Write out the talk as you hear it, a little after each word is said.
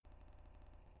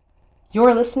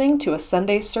You're listening to a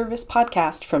Sunday service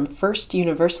podcast from First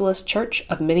Universalist Church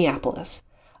of Minneapolis,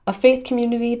 a faith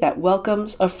community that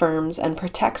welcomes, affirms, and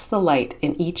protects the light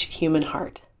in each human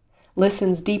heart,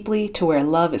 listens deeply to where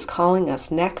love is calling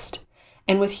us next,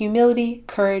 and with humility,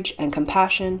 courage, and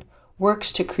compassion,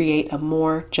 works to create a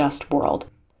more just world.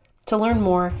 To learn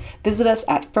more, visit us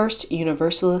at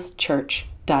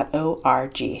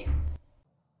firstuniversalistchurch.org.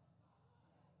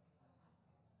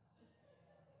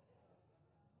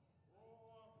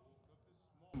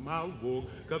 I woke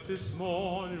up this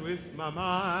morning with my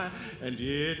mind, and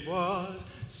it was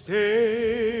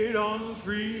stayed on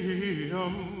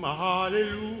freedom.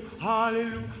 Hallelujah,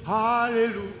 hallelujah,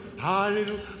 hallelujah,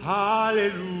 hallelujah,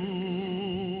 hallelujah.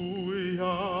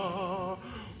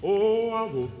 Oh, I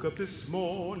woke up this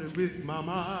morning with my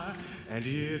mind, and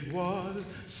it was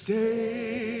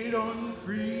stayed on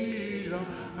freedom.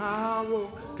 I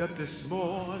woke up this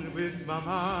morning with my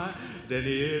mind, and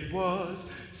it was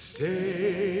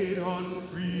stayed on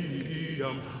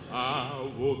freedom. I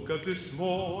woke up this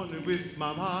morning with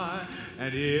my mind,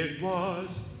 and it was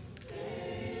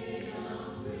stayed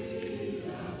on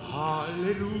freedom.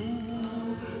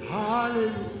 Hallelujah,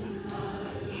 hallelujah,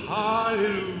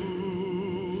 hallelujah.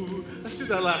 Let's do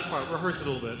that last part. Rehearse it a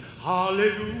little bit.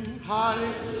 Hallelujah,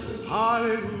 hallelujah,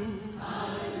 hallelujah,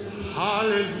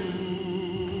 hallelujah.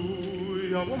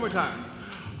 One more time.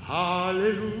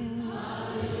 Hallelujah.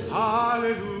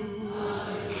 Hallelujah,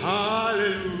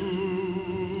 hallelujah.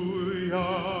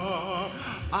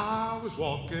 I was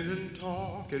walking and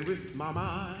talking with my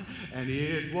mind, and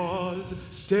it was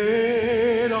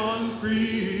stayed on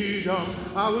freedom.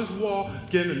 I was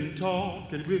walking and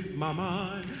talking with my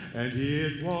mind, and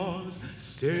it was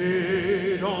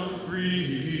stayed on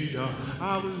freedom.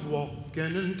 I was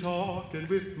walking and talking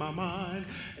with my mind,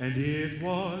 and it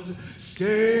was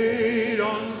stayed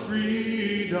on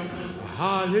freedom.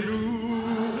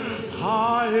 Hallelujah,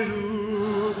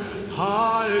 hallelujah,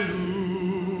 hallelujah.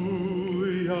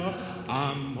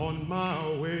 I'm on my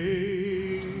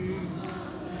way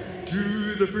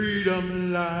to the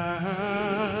freedom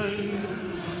land.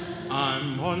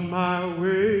 I'm on my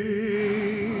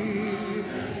way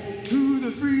to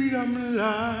the freedom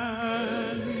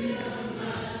land.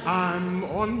 I'm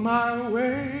on my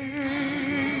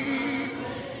way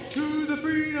to the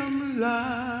freedom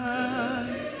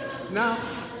land. Now,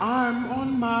 I'm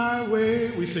on my way.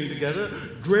 We sing together.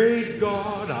 Great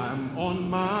God, I'm on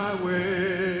my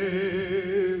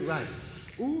way. Right.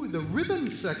 Ooh, the rhythm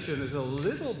section is a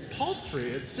little paltry.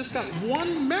 It's just got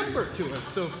one member to it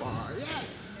so far. Yeah.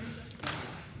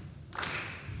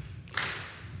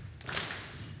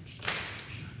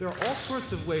 There are all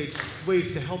sorts of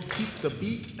ways to help keep the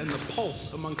beat and the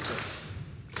pulse amongst us.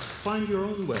 Find your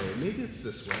own way. Maybe it's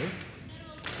this way.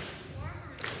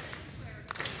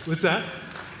 What's that?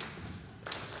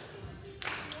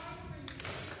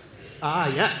 Ah,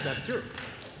 yes, that's true.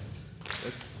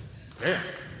 That's fair.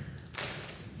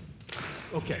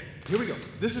 Okay, here we go.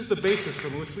 This is the basis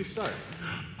from which we start.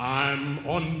 I'm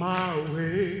on my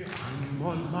way. I'm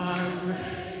on my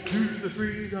way to the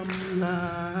freedom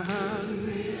land.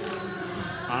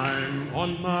 I'm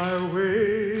on my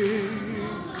way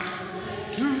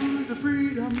to the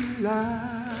freedom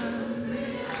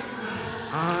land.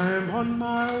 I'm on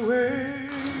my way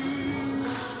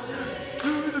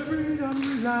to the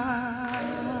freedom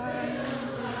land.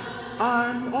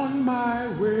 I'm on my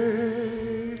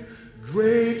way.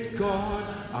 Great God,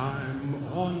 I'm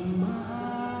on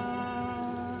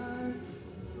my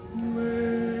way.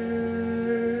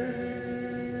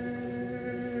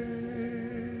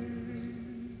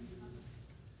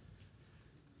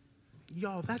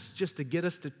 Y'all, that's just to get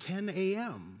us to 10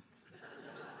 a.m.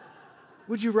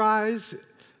 Would you rise?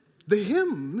 The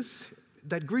hymns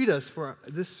that greet us for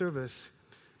this service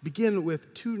begin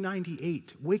with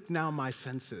 298. Wake now my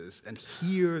senses and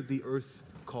hear the earth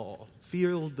call.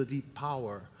 Feel the deep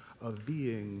power of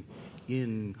being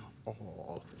in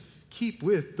all. Keep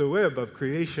with the web of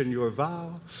creation your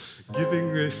vow, giving,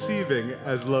 receiving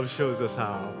as love shows us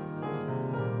how.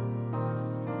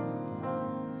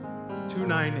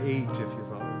 298 if you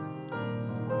follow.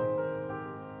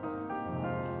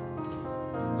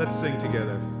 Let's sing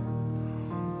together.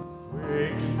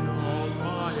 Wake now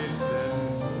my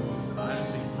senses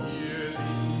and hear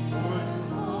the earth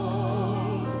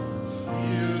call.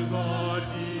 Feel the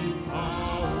deep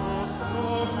power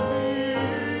of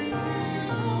being in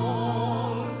all.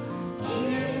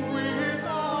 Keep with the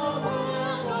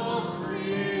web of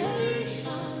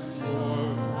creation your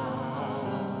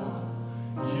vow,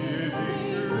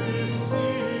 giving,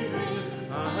 receiving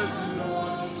as love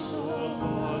shows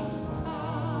us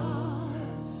how.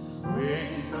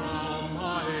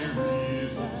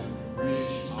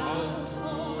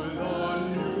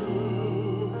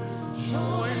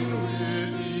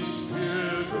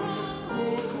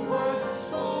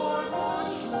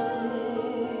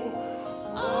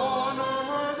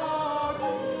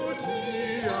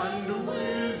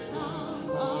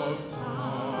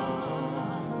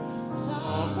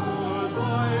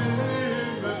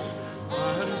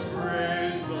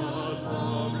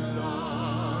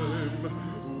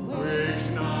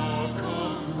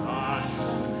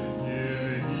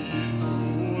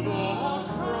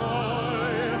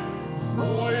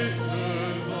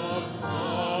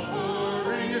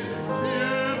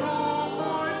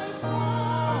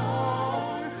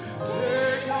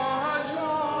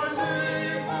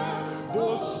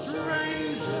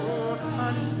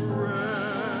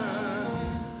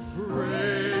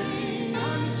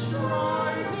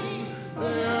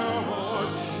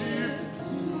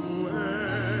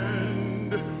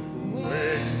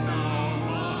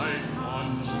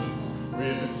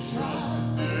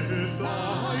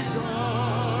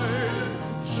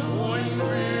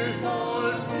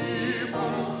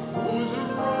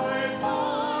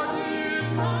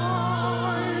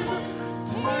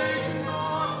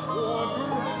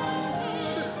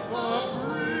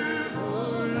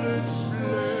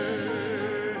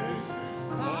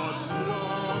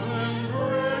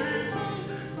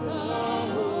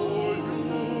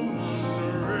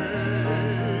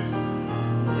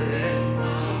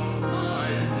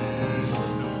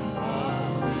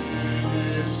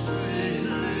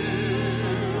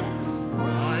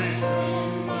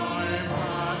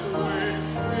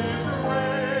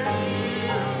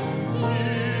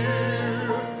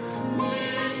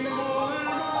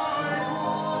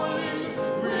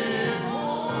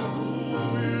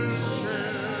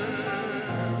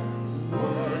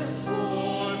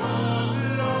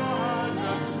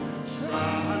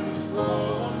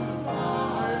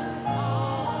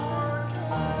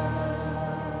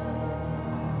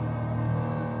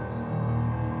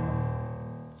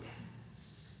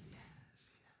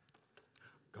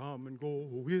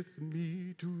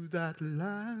 that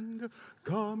land.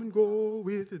 Come and go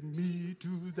with me to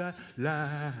that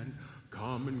land.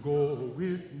 Come and go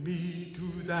with me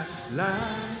to that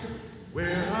land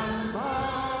where I'm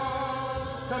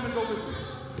bound. Come and go with me.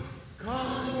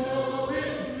 Come and go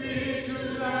with me to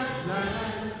that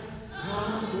land.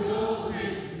 Come and go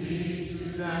with me to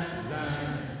that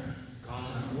land.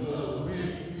 Come and go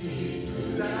with me to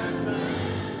that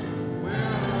land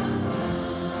where I'm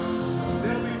bound.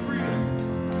 There'll be freedom.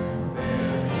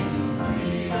 There'll be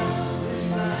freedom in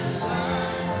that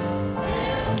land.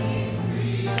 There'll be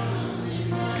freedom in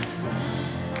that land.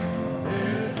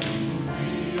 There'll be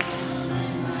freedom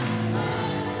in that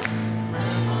land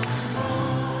where I'm bound.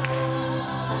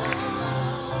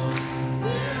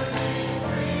 There'll be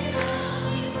freedom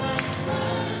in that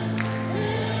land.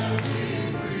 There'll be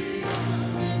freedom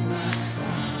in that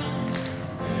land.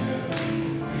 There'll be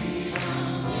freedom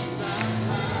in that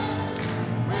land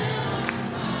where I'm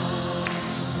bound.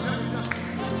 There'll be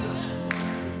justice.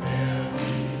 There'll be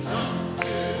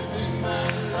justice in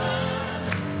that land.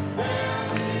 There'll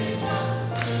be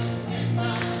justice in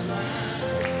that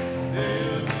land.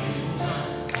 There'll be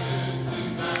justice in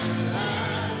that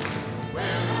land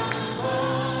where I'm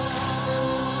bound.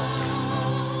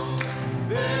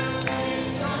 There'll be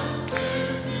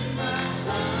justice in that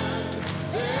land.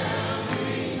 There'll be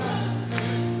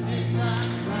justice in that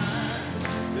land.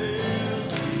 There'll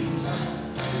be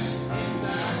justice in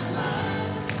that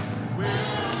land where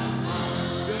I'm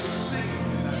bound. There'll be singing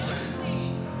in that land.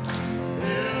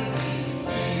 There'll be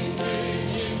singing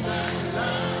in that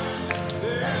land.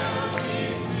 There'll be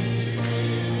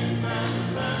singing in that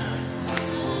land.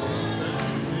 There'll be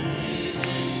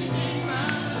singing in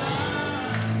that land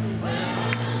where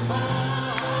I'm bound.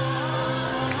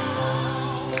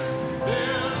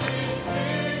 There'll be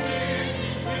singing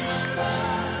in that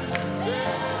land.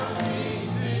 There'll be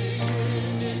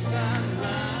singing in that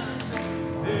land.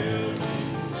 There'll be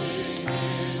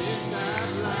singing in that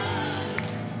land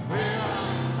where I'm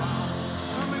bound.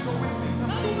 Come and go with me.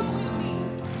 Come and go with me.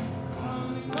 Come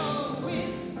and go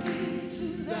with me to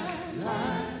that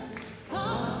land.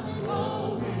 Come and go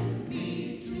with me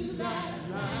to that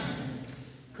land.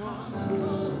 Come and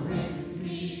go with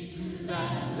me to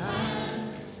that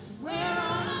land where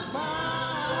I'm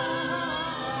bound.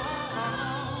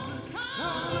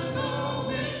 Come and go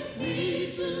with me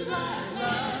to that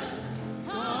land.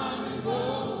 Come and go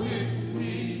with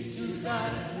me to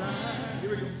that land. Here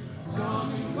we go. Come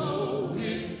and go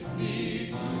with me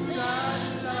to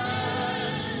that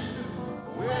land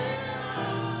where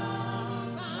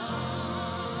I'm bound.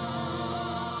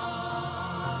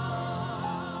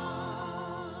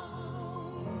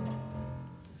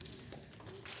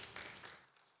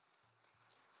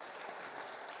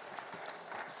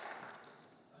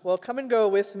 Well, come and go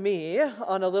with me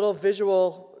on a little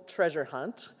visual treasure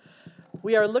hunt.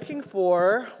 We are looking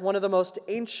for one of the most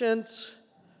ancient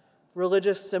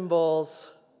religious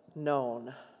symbols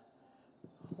known.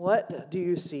 What do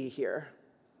you see here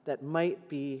that might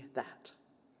be that?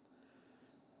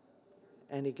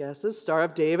 Any guesses? Star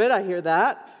of David, I hear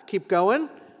that. Keep going.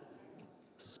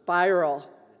 Spiral,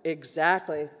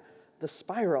 exactly. The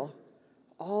spiral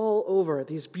all over.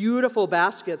 These beautiful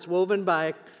baskets woven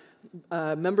by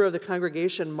a member of the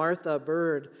congregation, Martha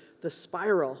Bird. The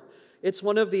spiral. It's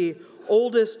one of the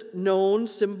oldest known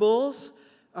symbols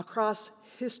across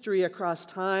history, across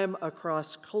time,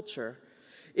 across culture.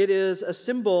 It is a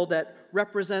symbol that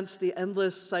represents the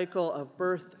endless cycle of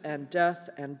birth and death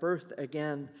and birth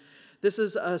again. This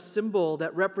is a symbol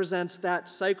that represents that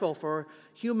cycle for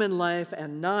human life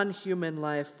and non-human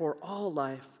life, for all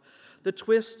life. The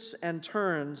twists and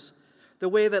turns, the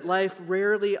way that life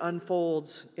rarely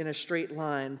unfolds in a straight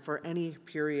line for any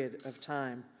period of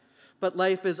time. But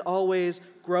life is always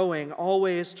growing,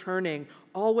 always turning,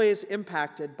 always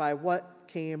impacted by what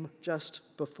came just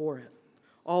before it,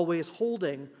 always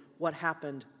holding what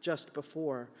happened just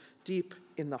before, deep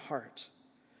in the heart.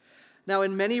 Now,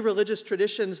 in many religious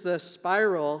traditions, the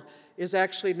spiral is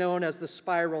actually known as the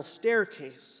spiral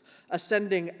staircase,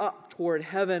 ascending up toward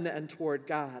heaven and toward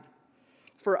God.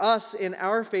 For us, in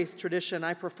our faith tradition,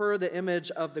 I prefer the image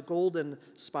of the golden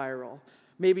spiral.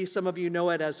 Maybe some of you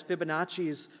know it as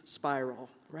Fibonacci's spiral,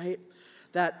 right?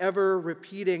 That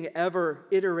ever-repeating,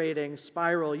 ever-iterating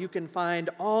spiral you can find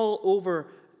all over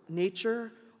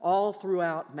nature, all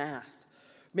throughout math.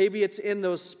 Maybe it's in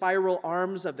those spiral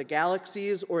arms of the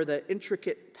galaxies or the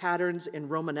intricate patterns in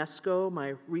Romanesco,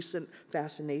 my recent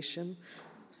fascination.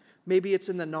 Maybe it's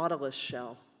in the Nautilus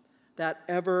shell, that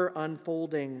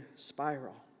ever-unfolding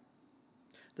spiral.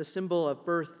 The symbol of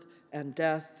birth and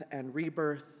death and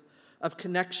rebirth, of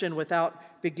connection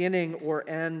without beginning or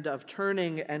end, of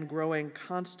turning and growing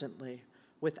constantly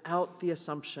without the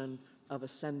assumption of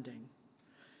ascending,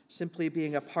 simply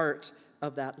being a part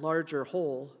of that larger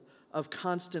whole of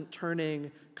constant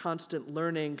turning, constant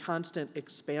learning, constant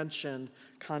expansion,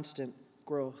 constant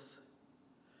growth.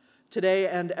 Today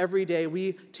and every day,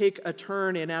 we take a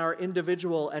turn in our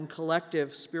individual and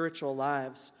collective spiritual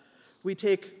lives. We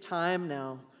take time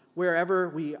now, wherever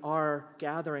we are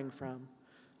gathering from,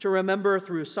 to remember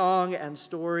through song and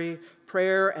story,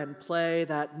 prayer and play,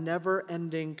 that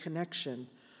never-ending connection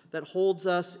that holds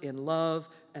us in love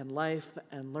and life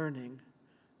and learning,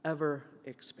 ever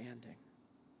expanding.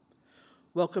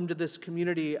 Welcome to this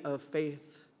community of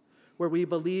faith, where we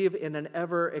believe in an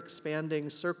ever-expanding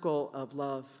circle of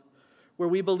love, where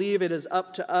we believe it is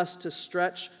up to us to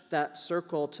stretch that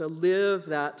circle, to live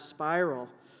that spiral,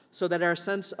 so that our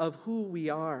sense of who we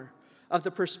are, of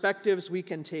the perspectives we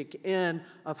can take in,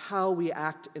 of how we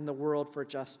act in the world for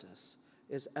justice,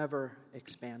 is ever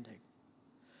expanding.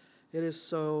 It is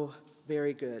so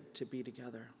very good to be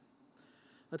together.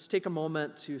 Let's take a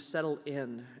moment to settle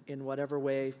in whatever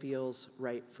way feels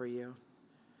right for you.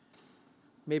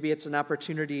 Maybe it's an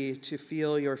opportunity to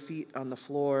feel your feet on the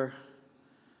floor,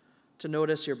 to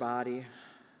notice your body,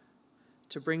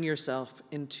 to bring yourself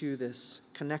into this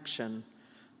connection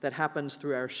that happens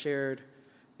through our shared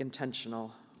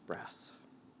intentional breath.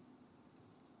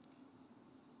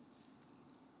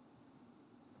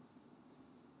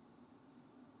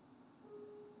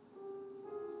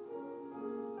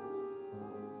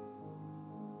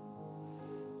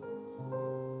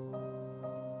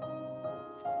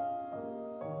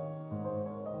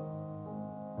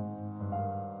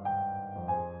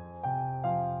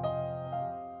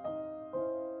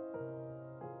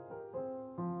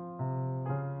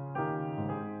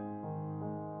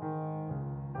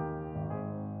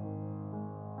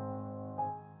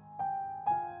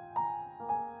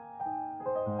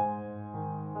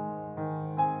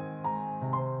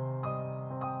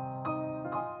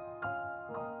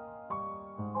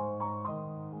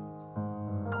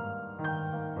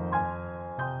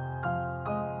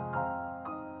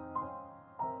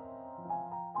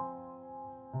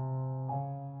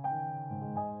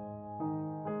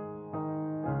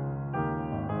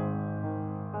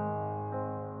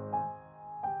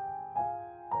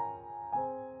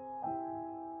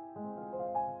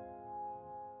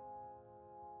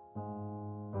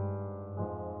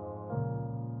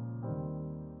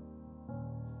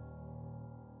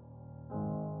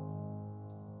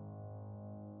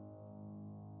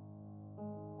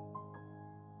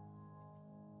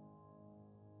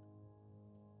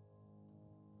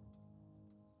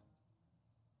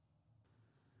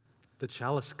 The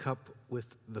chalice cup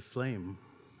with the flame,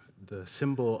 the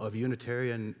symbol of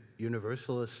Unitarian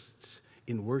Universalists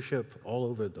in worship all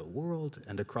over the world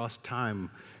and across time,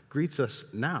 greets us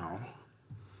now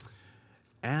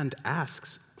and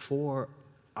asks for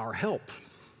our help.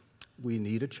 We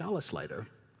need a chalice lighter.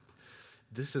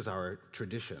 This is our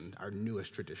tradition, our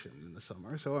newest tradition in the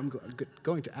summer. So I'm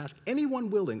going to ask anyone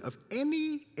willing, of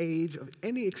any age, of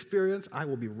any experience, I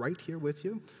will be right here with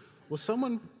you. Will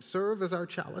someone serve as our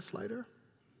chalice lighter?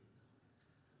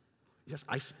 Yes,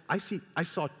 I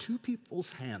saw two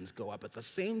people's hands go up at the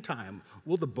same time.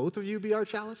 Will the both of you be our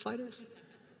chalice lighters?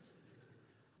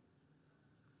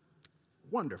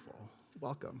 Wonderful.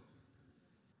 Welcome.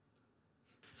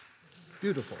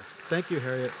 Beautiful. Thank you,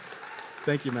 Harriet.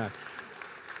 Thank you, Matt.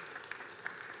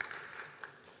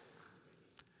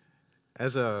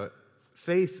 As a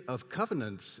faith of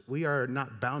covenants, we are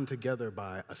not bound together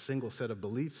by a single set of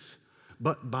beliefs,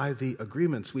 but by the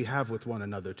agreements we have with one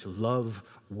another to love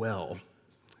well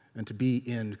and to be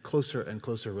in closer and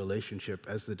closer relationship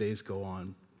as the days go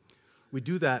on. We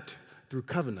do that through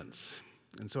covenants.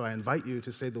 And so I invite you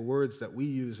to say the words that we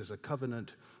use as a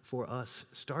covenant for us,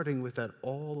 starting with that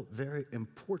all very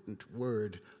important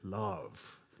word,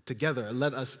 love. Together,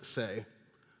 let us say,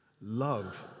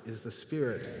 love is the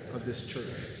spirit of this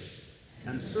church,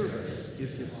 and service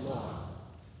is its law.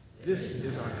 This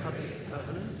is our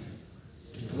covenant,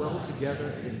 to dwell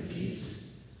together in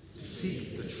peace, to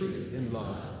seek the truth in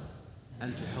love,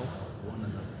 and to help one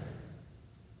another.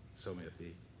 So may it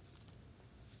be.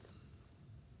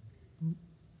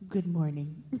 Good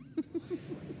morning.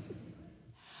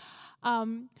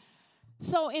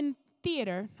 So in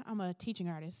theater, I'm a teaching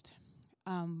artist.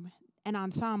 An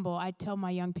ensemble, I tell my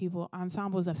young people,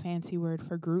 ensemble is a fancy word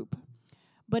for group.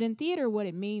 But in theater, what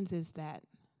it means is that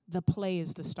the play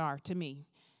is the star to me,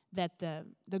 that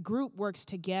the group works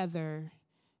together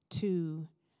to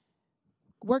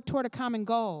work toward a common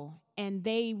goal. And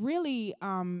they really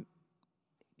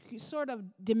sort of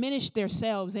diminish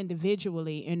themselves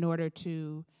individually in order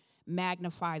to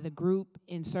magnify the group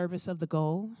in service of the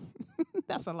goal.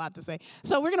 That's a lot to say.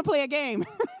 So we're going to play a game.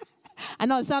 I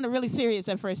know it sounded really serious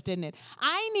at first, didn't it?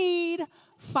 I need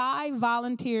 5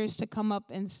 volunteers to come up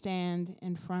and stand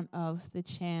in front of the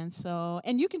chancel.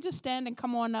 And you can just stand and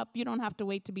come on up. You don't have to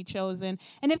wait to be chosen.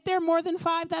 And if there are more than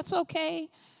 5, that's okay.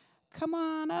 Come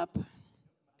on up.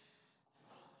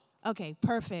 Okay,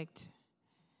 perfect.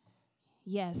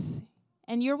 Yes.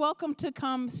 And you're welcome to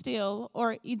come still,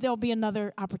 or there'll be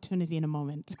another opportunity in a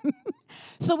moment.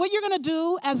 So what you're going to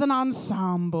do as an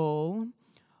ensemble,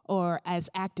 or as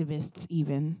activists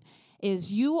even,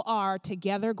 is you are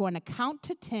together going to count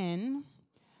to 10,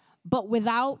 but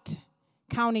without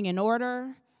counting in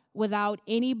order, without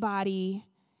anybody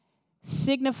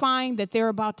signifying that they're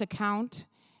about to count.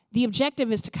 The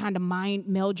objective is to kind of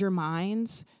meld your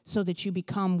minds so that you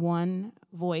become one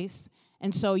voice.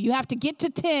 And so you have to get to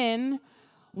 10,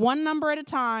 one number at a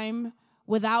time,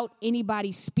 without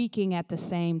anybody speaking at the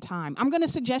same time. I'm going to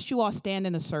suggest you all stand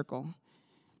in a circle.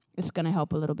 It's going to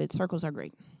help a little bit. Circles are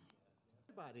great.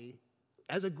 Everybody,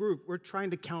 as a group, we're trying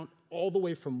to count all the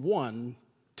way from 1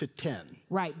 to 10.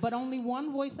 Right, but only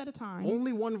one voice at a time.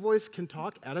 Only one voice can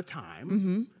talk at a time.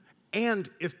 Mm-hmm. And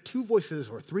if 2 voices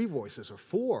or 3 voices or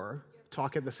 4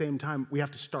 talk at the same time, we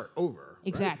have to start over.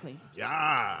 Exactly. Right?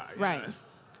 Yeah. Right.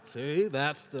 See,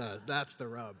 that's the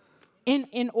rub.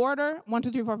 In order, 1,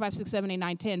 2, 3, 4, 5, 6, 7, 8,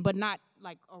 9, 10, but not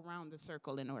like around the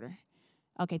circle in order.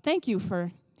 Okay, thank you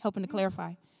for helping to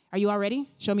clarify. Are you all ready?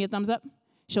 Show me a thumbs up.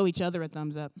 Show each other a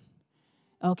thumbs up.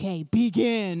 Okay,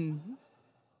 begin.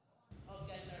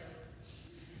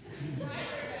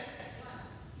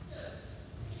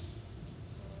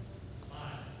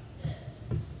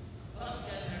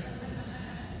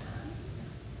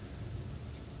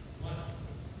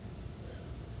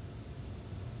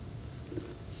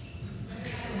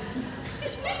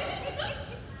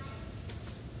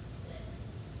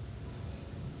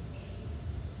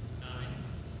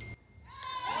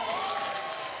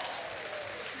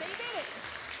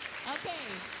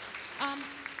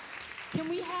 Can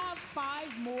we have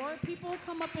 5 more people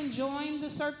come up and join the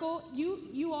circle?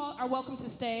 You all are welcome to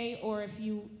stay, or if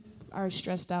you are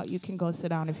stressed out, you can go sit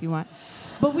down if you want.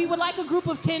 But we would like a group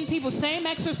of 10 people. Same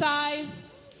exercise.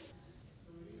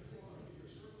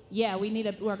 Yeah,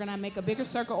 we're going to make a bigger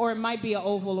circle, or it might be an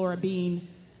oval or a bean.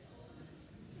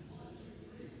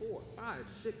 4, 5,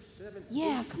 6, 7,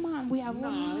 Yeah, 8, come on. We have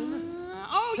 9, 1.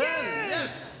 Oh, 10. yeah.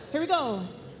 Yes. Here we go.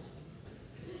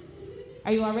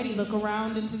 Are you all ready? Look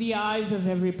around into the eyes of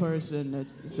every person that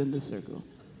is in the circle.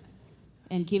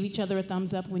 And give each other a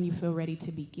thumbs up when you feel ready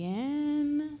to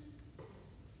begin.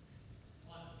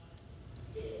 1,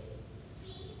 2,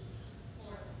 3,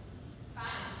 4, 5.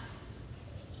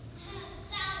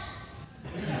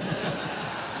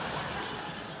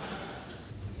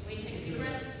 Wait, take a deep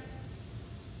breath.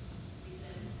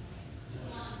 Reset.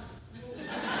 1.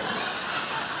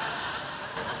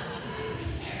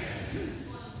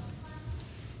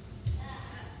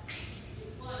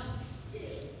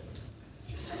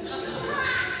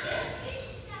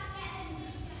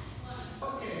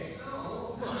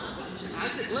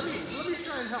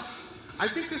 I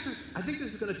think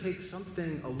this is going to take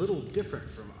something a little different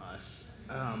from us.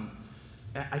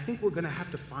 I think we're going to have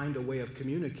to find a way of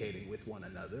communicating with one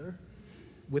another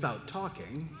without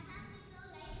talking.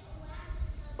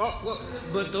 Oh, well,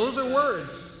 but those are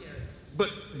words.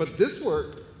 But this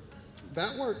word,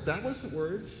 that wasn't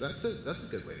words. That's a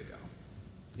good way to go.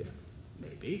 Yeah,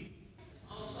 maybe.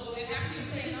 So then after you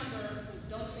say a number,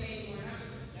 don't say any more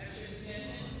numbers. That's your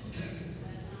suggestion.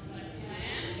 That sounds like a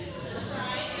plan. Let's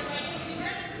try it. Everybody take a deep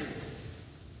breath.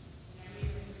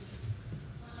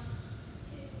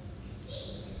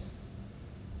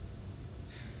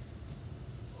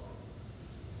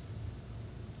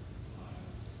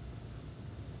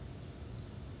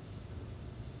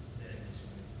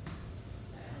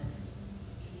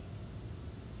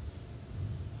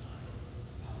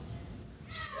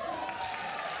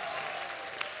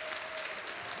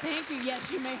 Thank you.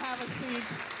 Yes, you may have a seat.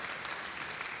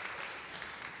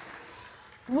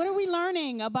 What are we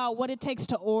learning about what it takes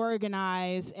to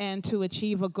organize and to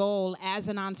achieve a goal as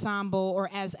an ensemble or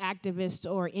as activists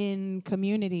or in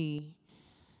community?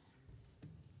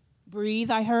 Breathe,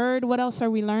 I heard. What else are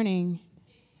we learning?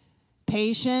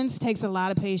 Patience. Takes a lot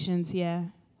of patience, yeah.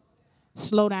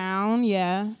 Slow down,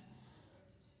 yeah.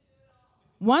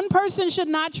 One person should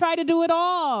not try to do it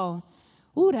all.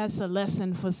 Ooh, that's a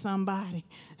lesson for somebody.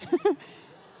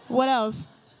 What else?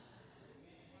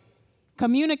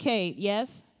 Communicate,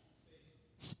 yes.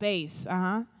 Space,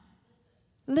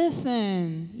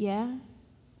 Listen, yeah.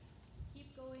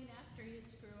 Keep going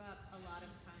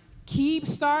Keep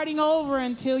starting over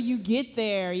until you get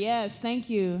there. Yes, thank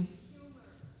you.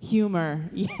 Humor,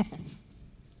 yes.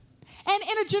 And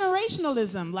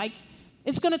intergenerationalism, like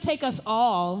it's going to take us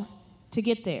all to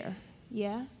get there.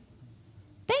 Yeah?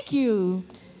 Thank you.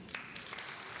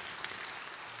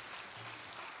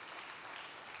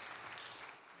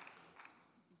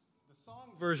 The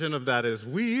song version of that is,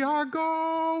 we are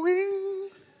going,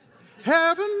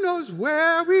 heaven knows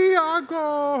where we are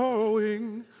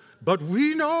going, but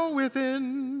we know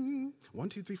within, 1,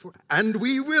 2, 3, 4, and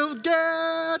we will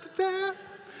get there.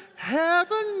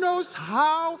 Heaven knows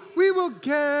how we will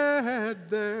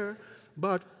get there,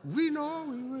 but we know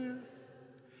we will.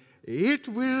 It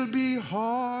will be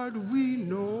hard, we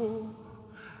know,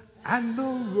 and the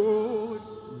road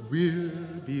will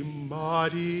be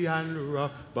muddy and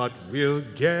rough, but we'll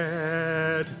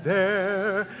get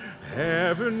there.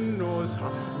 Heaven knows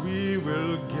how we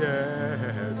will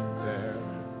get there,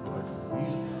 but we,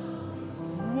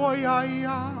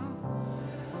 woy-ya-ya,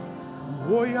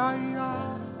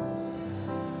 woy-ya-ya,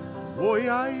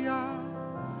 woy-ya-ya,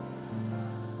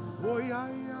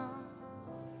 woy-ya-ya.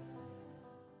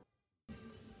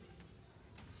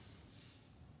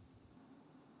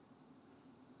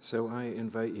 So I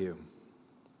invite you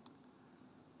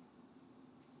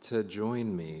to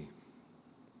join me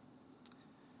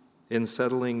in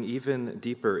settling even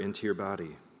deeper into your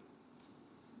body,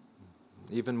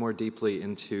 even more deeply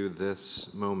into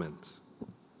this moment.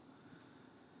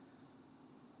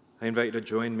 I invite you to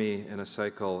join me in a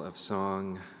cycle of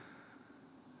song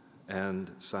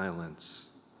and silence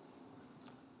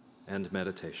and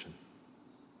meditation.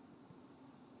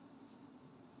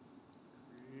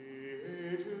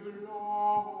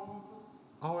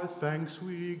 Our thanks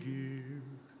we give,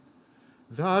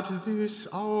 that this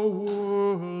our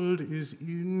world is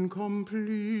incomplete,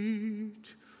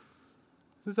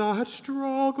 that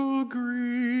struggle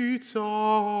greets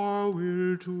our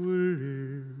will to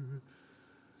live,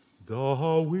 the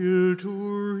will to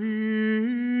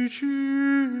reach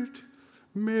it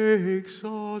makes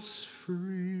us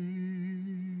free.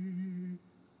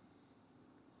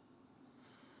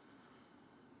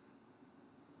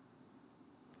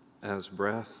 As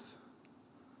breath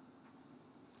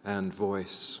and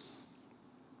voice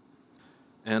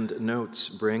and notes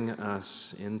bring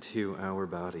us into our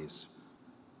bodies,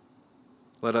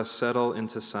 let us settle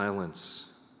into silence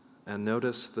and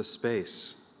notice the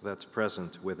space that's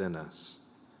present within us.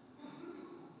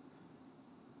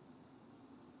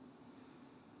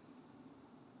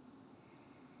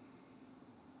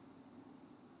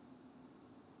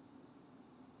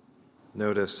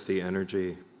 Notice the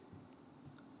energy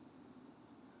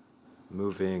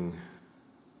moving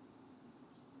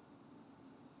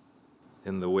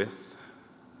in the width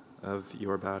of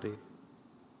your body,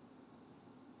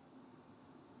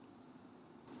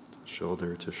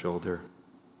 shoulder to shoulder,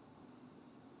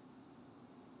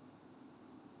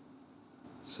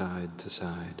 side to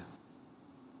side.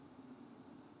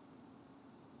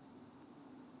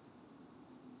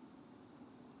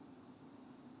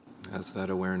 As that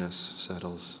awareness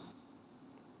settles,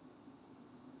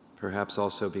 perhaps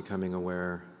also becoming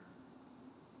aware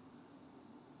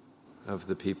of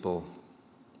the people,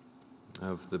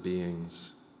 of the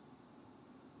beings,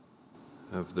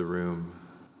 of the room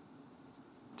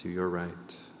to your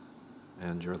right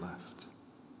and your left.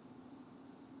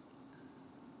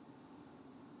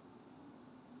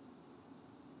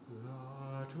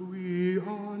 That we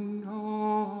are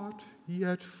not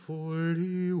yet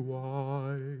fully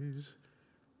wise,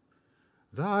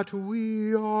 that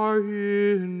we are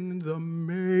in the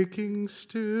making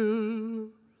still,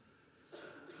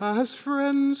 as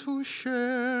friends who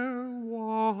share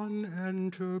one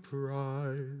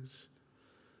enterprise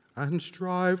and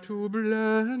strive to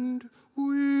blend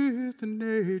with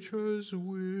nature's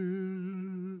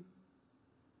will.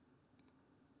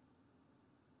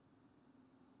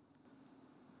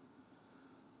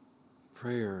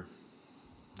 Prayer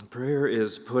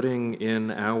is putting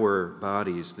in our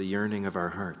bodies the yearning of our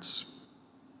hearts.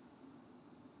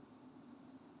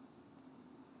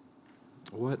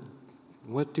 What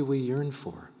do we yearn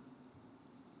for?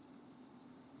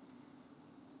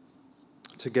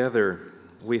 Together,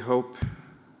 we hope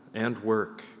and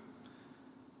work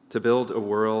to build a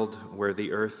world where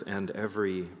the earth and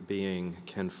every being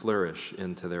can flourish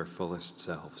into their fullest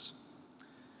selves,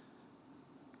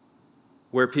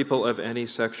 where people of any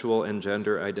sexual and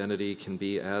gender identity can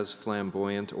be as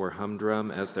flamboyant or humdrum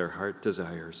as their heart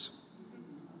desires,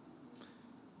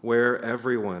 where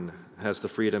everyone has the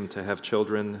freedom to have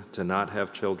children, to not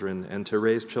have children, and to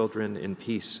raise children in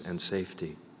peace and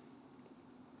safety,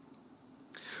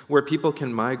 where people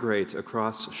can migrate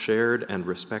across shared and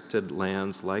respected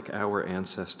lands like our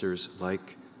ancestors,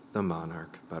 like the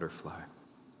monarch butterfly.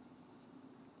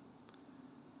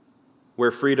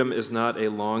 Where freedom is not a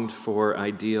longed-for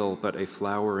ideal, but a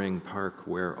flowering park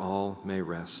where all may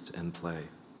rest and play.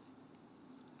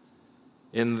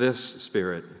 In this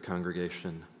spirit,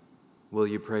 congregation, will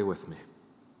you pray with me?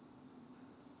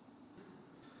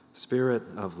 Spirit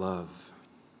of love,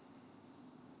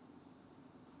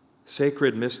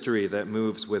 sacred mystery that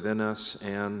moves within us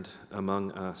and among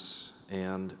us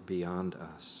and beyond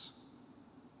us.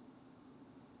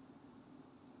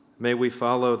 May we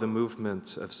follow the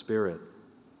movement of spirit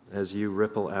as you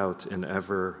ripple out in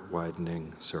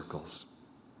ever-widening circles,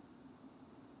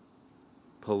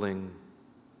 pulling,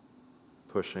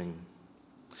 pushing,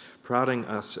 prodding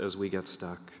us as we get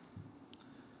stuck,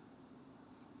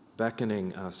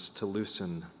 beckoning us to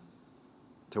loosen,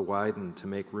 to widen, to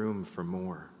make room for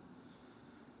more,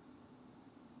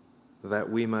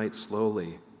 that we might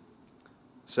slowly,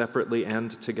 separately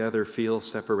and together, feel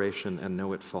separation and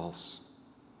know it false.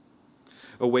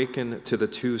 Awaken to the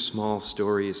two small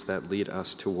stories that lead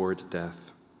us toward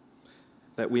death,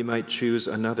 that we might choose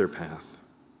another path.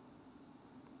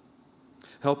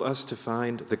 Help us to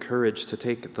find the courage to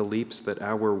take the leaps that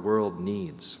our world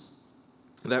needs,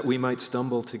 that we might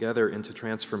stumble together into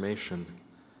transformation,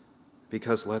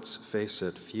 because let's face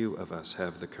it, few of us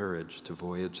have the courage to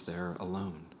voyage there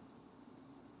alone.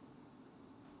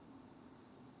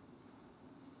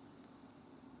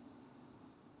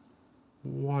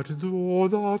 What though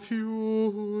the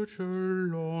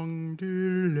future long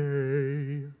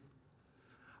delay,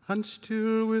 and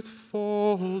still with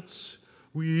faults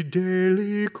we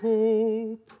daily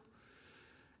cope?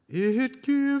 It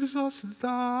gives us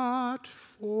that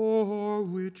for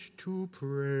which to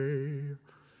pray,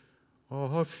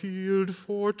 a field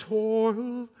for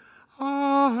toil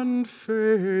and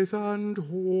faith and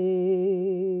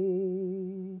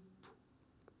hope.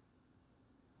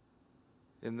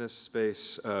 In this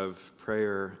space of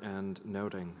prayer and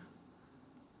noting,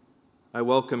 I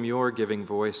welcome your giving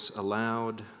voice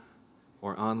aloud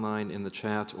or online in the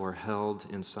chat or held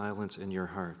in silence in your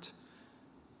heart,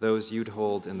 those you'd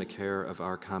hold in the care of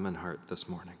our common heart this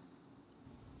morning.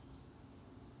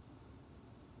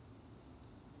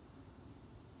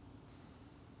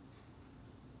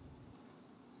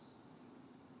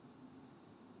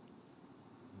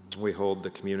 We hold the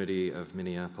community of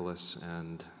Minneapolis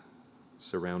and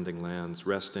surrounding lands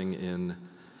resting in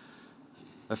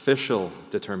official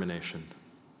determination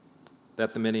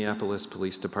that the Minneapolis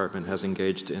Police Department has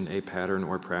engaged in a pattern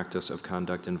or practice of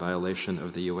conduct in violation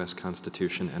of the U.S.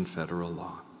 Constitution and federal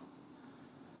law.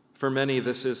 For many,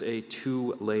 this is a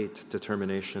too late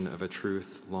determination of a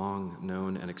truth long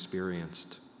known and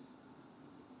experienced,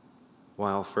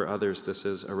 while for others this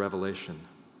is a revelation,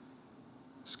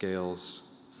 scales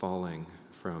falling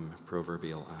from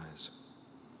proverbial eyes.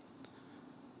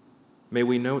 May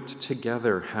we note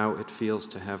together how it feels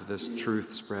to have this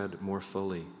truth spread more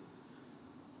fully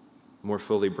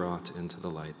brought into the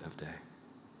light of day.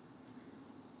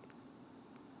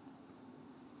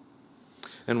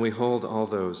 And we hold all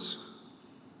those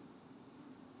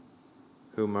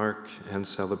who mark and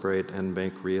celebrate and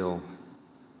make real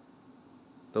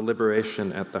the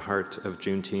liberation at the heart of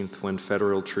Juneteenth, when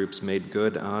federal troops made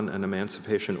good on an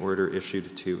emancipation order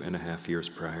issued 2.5 years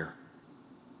prior.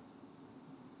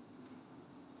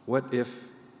 What if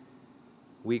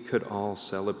we could all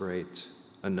celebrate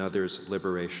another's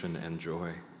liberation and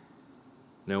joy,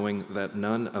 knowing that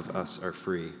none of us are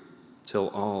free till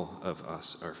all of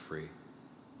us are free,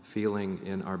 feeling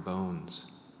in our bones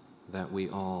that we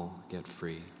all get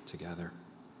free together?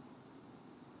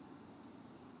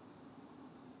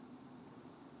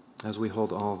 As we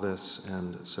hold all this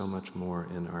and so much more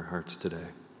in our hearts today,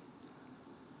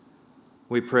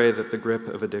 we pray that the grip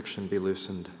of addiction be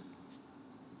loosened,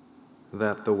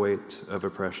 that the weight of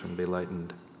oppression be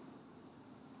lightened,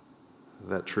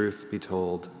 that truth be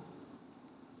told,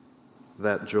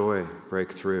 that joy break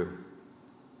through,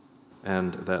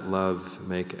 and that love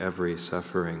make every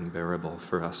suffering bearable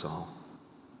for us all.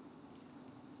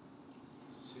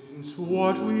 Since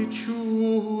what we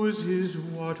choose is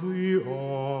what we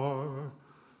are,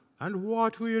 and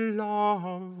what we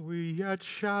love we yet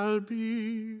shall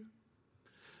be,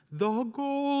 the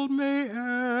goal may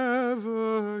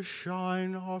ever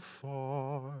shine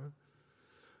afar.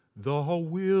 The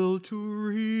will to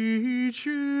reach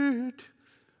it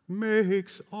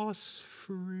makes us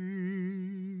free.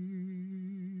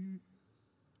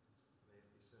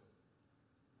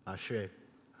 Ashe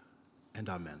and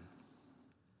Amen.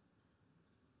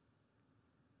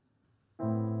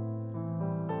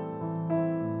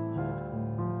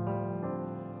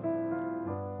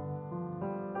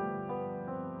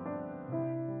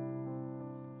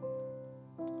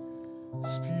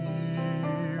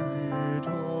 Spirit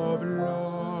of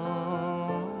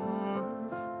love,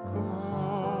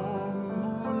 come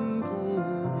unto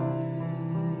me.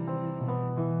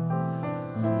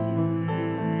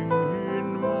 Sing in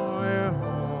my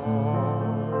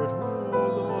heart all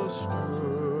the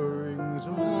stirrings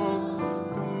of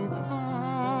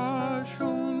compassion.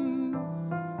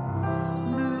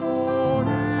 Blow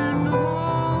in the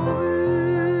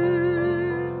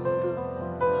wind,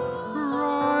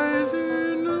 rise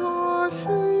in the sea,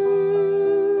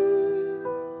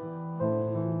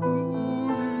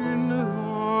 move in the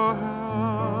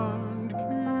hand,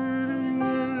 giving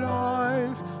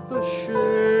life the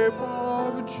shape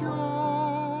of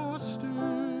justice.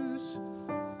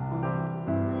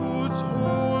 Roots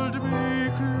hold me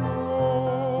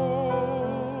close,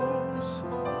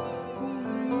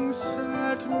 wings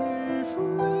set me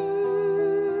free.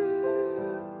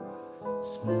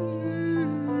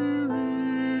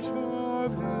 Spirit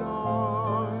of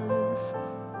life,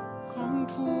 come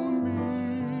to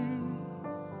me,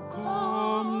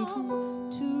 come to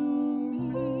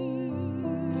me.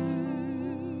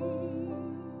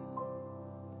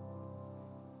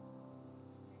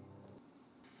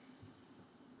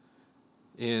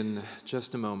 In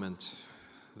just a moment,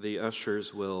 the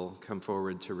ushers will come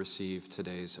forward to receive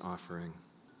today's offering.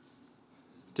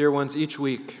 Dear ones, each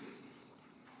week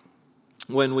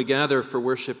when we gather for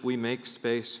worship, we make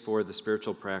space for the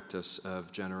spiritual practice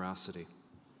of generosity,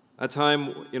 a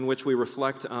time in which we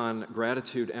reflect on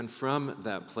gratitude, and from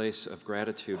that place of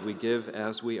gratitude, we give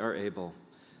as we are able,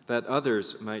 that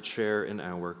others might share in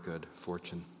our good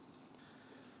fortune.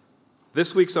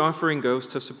 This week's offering goes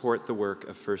to support the work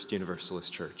of First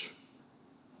Universalist Church.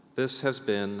 This has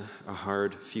been a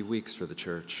hard few weeks for the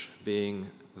church,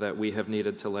 being that we have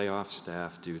needed to lay off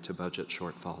staff due to budget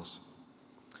shortfalls.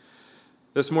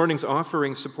 This morning's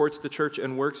offering supports the church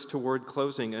and works toward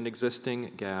closing an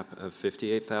existing gap of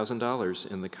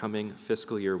 $58,000 in the coming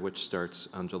fiscal year, which starts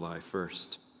on July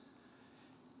 1st.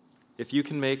 If you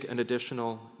can make an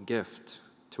additional gift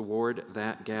toward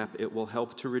that gap, it will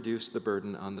help to reduce the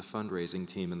burden on the fundraising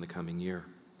team in the coming year.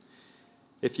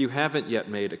 If you haven't yet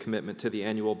made a commitment to the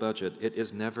annual budget, it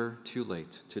is never too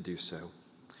late to do so.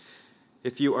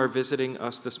 If you are visiting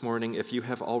us this morning, if you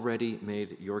have already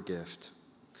made your gift,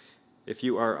 if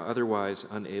you are otherwise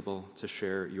unable to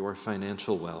share your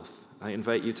financial wealth, I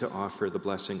invite you to offer the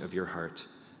blessing of your heart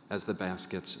as the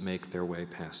baskets make their way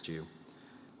past you.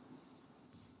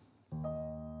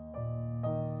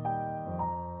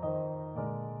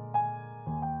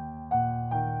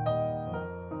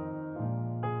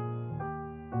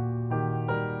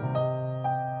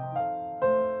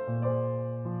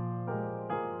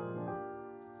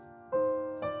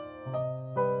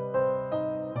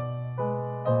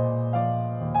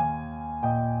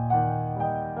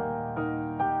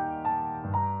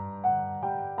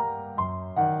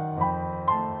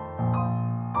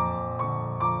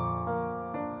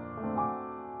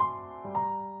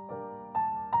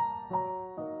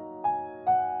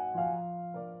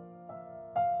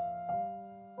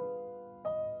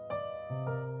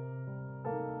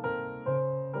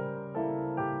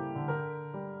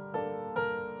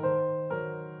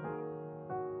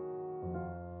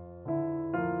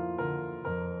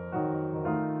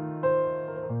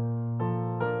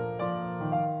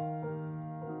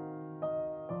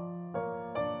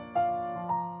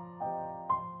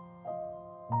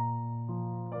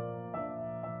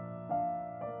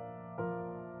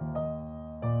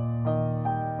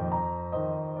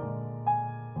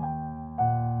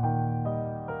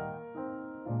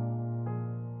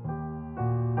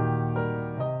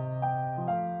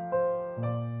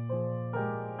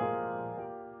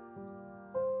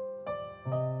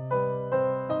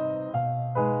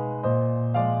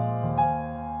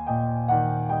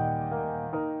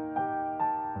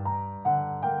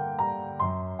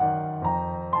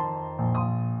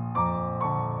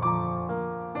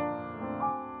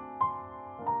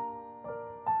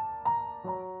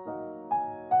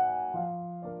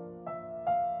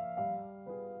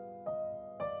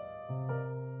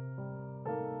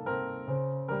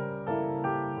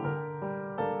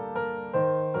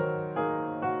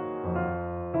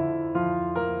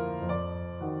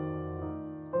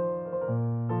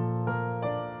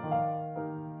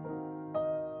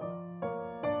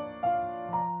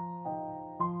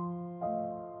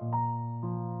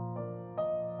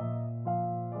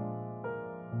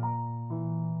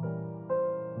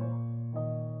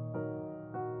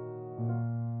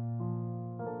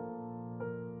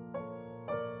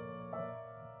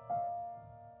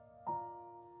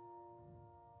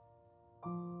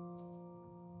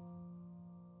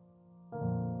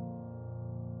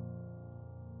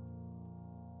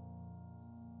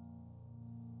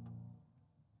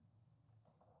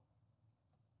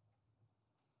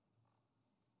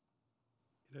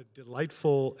 In a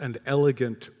delightful and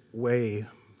elegant way,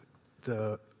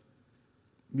 the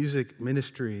music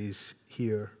ministries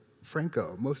here,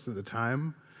 Franco, most of the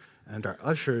time, and our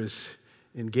ushers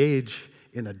engage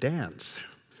in a dance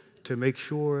to make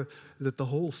sure that the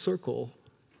whole circle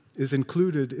is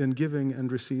included in giving and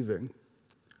receiving.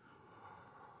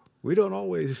 We don't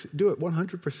always do it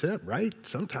 100%, right?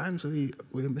 Sometimes we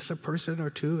miss a person or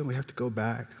two and we have to go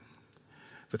back.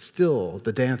 But still,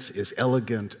 the dance is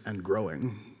elegant and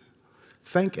growing.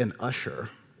 Thank an usher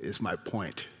is my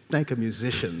point. Thank a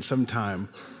musician sometime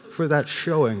for that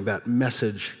showing, that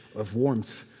message of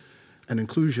warmth and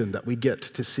inclusion that we get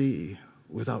to see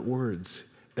without words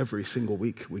every single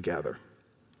week we gather.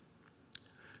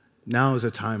 Now is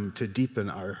a time to deepen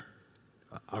our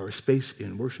space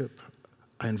in worship.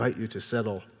 I invite you to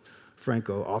settle.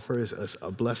 Franco offers us a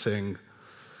blessing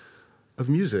of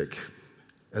music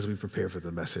as we prepare for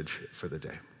the message for the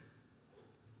day.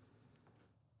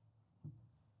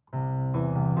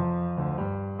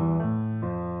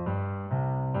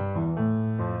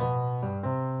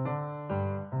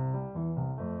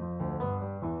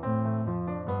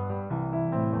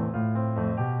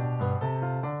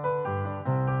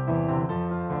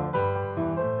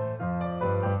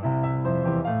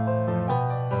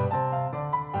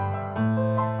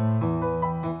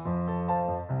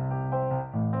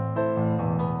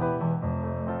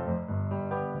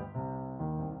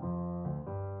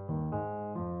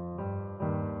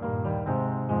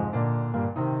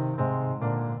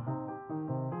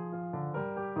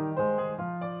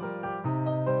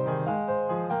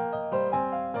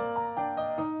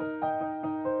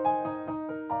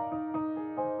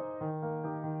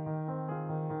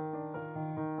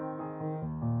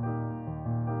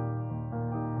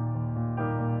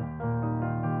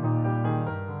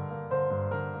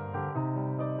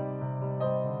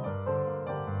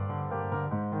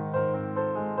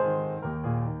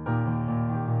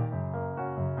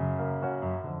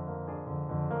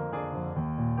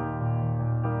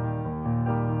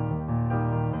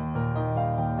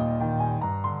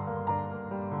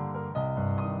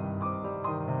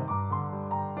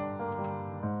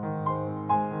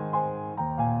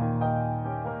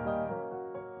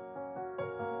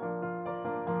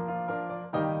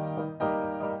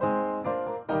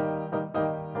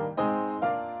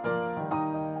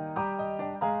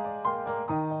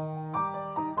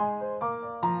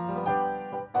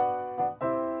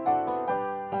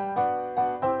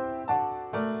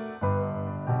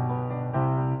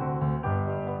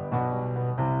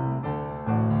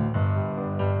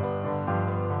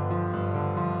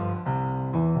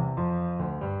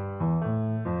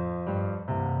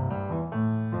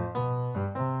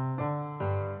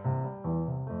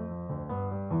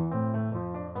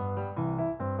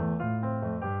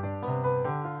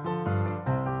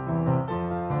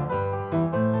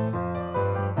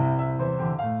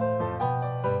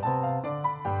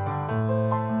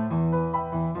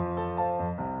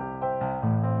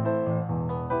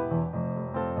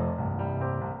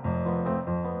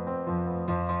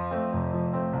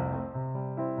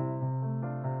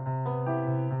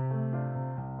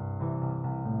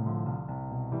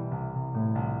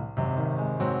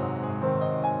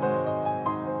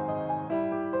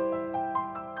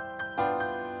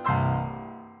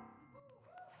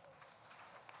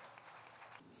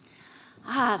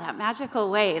 That magical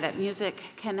way that music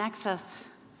connects us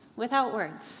without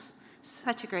words.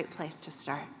 Such a great place to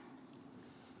start.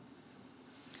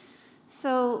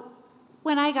 So,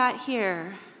 when I got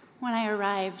here, when I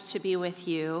arrived to be with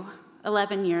you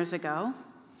 11 years ago,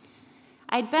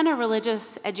 I'd been a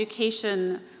religious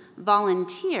education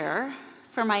volunteer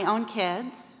for my own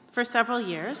kids for several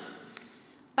years,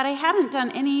 but I hadn't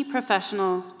done any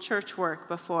professional church work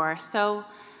before, so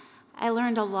I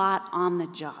learned a lot on the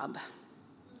job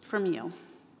from you.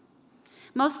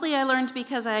 Mostly I learned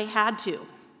because I had to,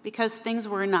 because things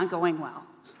were not going well,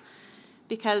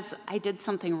 because I did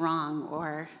something wrong,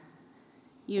 or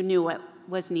you knew what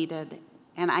was needed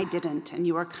and I didn't, and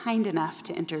you were kind enough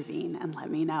to intervene and let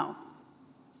me know.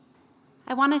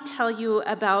 I want to tell you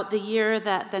about the year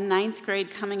that the 9th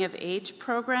grade coming of age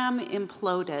program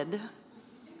imploded.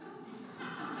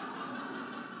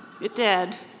 It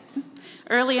did,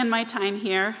 early in my time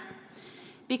here,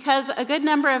 because a good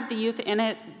number of the youth in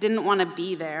it didn't want to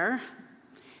be there.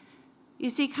 You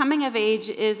see, coming of age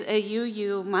is a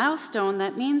UU milestone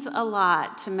that means a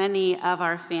lot to many of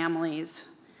our families.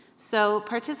 So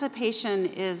participation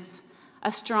is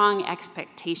a strong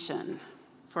expectation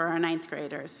for our 9th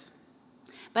graders.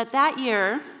 But that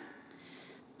year,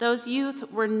 those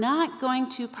youth were not going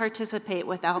to participate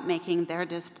without making their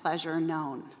displeasure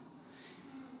known.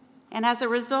 And as a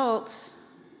result,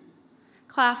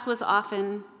 Class was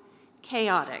often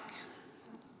chaotic.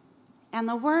 And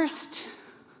the worst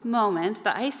moment,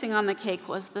 the icing on the cake,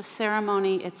 was the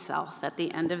ceremony itself at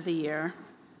the end of the year,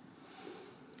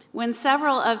 when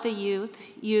several of the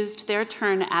youth used their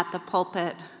turn at the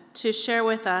pulpit to share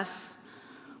with us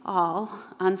all,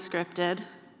 unscripted,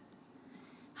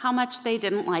 how much they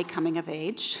didn't like coming of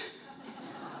age,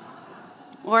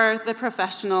 or the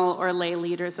professional or lay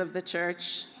leaders of the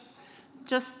church,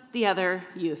 just the other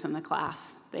youth in the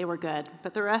class. They were good,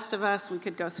 but the rest of us, we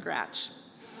could go scratch.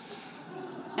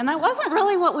 And that wasn't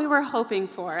really what we were hoping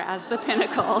for as the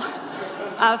pinnacle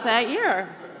of that year.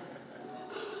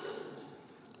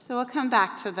 So we'll come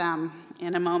back to them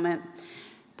in a moment.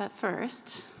 But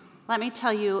first, let me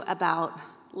tell you about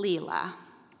Leela.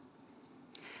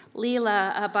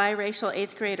 Leela, a biracial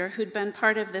 8th grader who'd been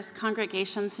part of this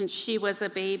congregation since she was a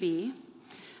baby.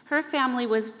 Her family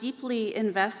was deeply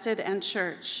invested in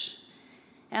church,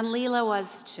 and Leela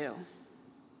was too.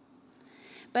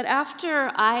 But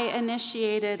after I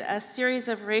initiated a series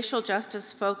of racial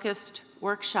justice-focused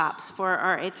workshops for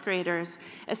our 8th graders,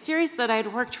 a series that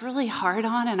I'd worked really hard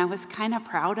on and I was kind of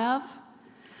proud of,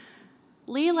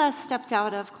 Leela stepped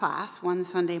out of class one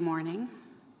Sunday morning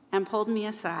and pulled me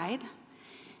aside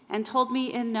and told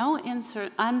me in no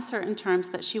uncertain terms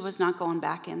that she was not going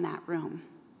back in that room,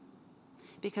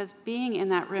 because being in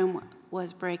that room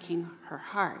was breaking her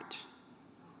heart.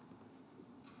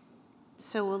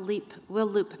 So we'll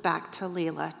loop back to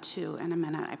Leela too in a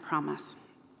minute, I promise.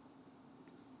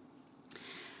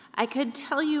 I could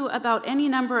tell you about any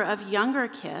number of younger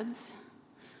kids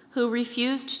who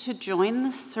refused to join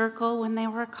the circle when they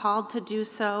were called to do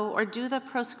so, or do the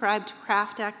proscribed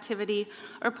craft activity,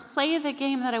 or play the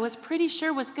game that I was pretty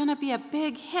sure was going to be a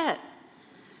big hit.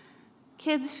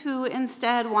 Kids who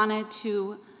instead wanted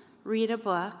to read a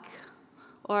book,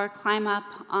 or climb up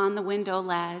on the window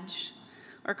ledge,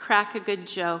 or crack a good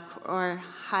joke, or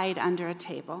hide under a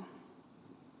table.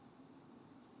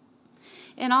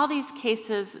 In all these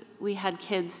cases, we had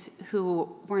kids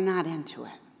who were not into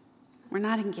it, were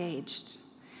not engaged,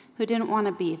 who didn't want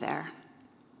to be there.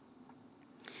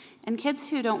 And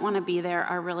kids who don't want to be there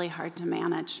are really hard to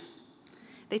manage.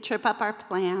 They trip up our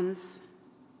plans.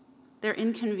 They're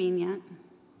inconvenient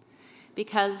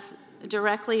because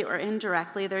directly or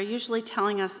indirectly, they're usually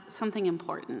telling us something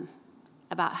important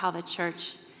about how the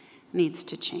church needs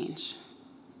to change.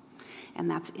 And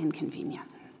that's inconvenient.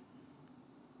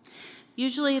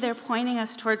 Usually they're pointing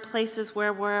us toward places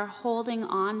where we're holding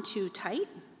on too tight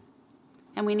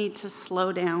and we need to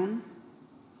slow down,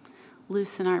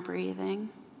 loosen our breathing,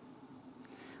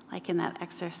 like in that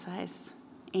exercise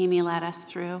Amy led us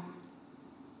through.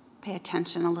 Pay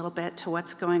attention a little bit to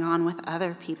what's going on with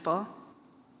other people.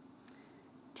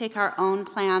 Take our own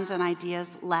plans and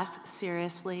ideas less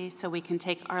seriously so we can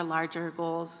take our larger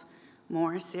goals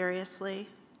more seriously.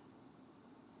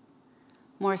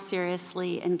 More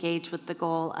seriously engage with the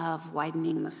goal of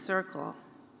widening the circle,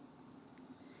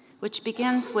 which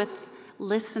begins with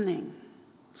listening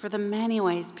for the many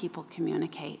ways people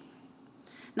communicate,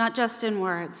 not just in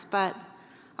words, but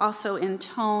also in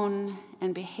tone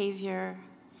and behavior,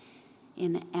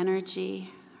 in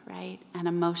energy, right, and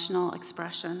emotional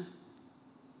expression.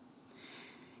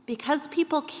 Because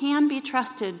people can be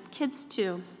trusted, kids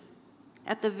too,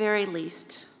 at the very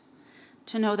least,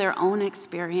 to know their own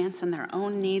experience and their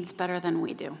own needs better than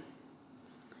we do.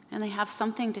 And they have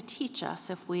something to teach us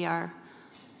if we are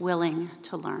willing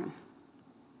to learn.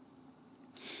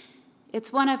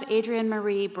 It's one of Adrienne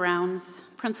Marie Brown's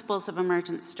principles of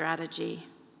emergent strategy.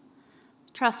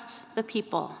 Trust the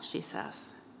people, she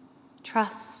says.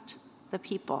 Trust the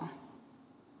people.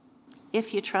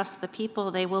 If you trust the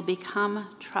people, they will become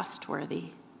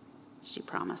trustworthy, she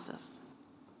promises.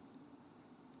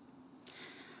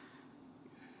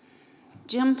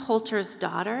 Jim Poulter's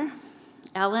daughter,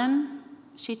 Ellen,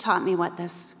 she taught me what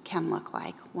this can look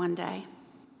like one day.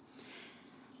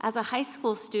 As a high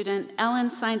school student, Ellen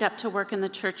signed up to work in the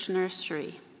church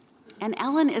nursery. And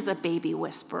Ellen is a baby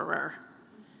whisperer,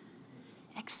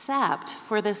 except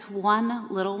for this one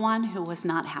little one who was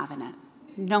not having it,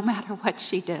 no matter what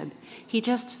she did. He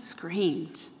just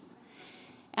screamed.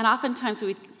 And oftentimes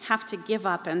we'd have to give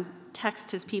up and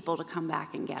text his people to come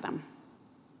back and get him.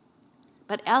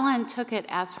 But Ellen took it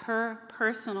as her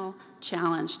personal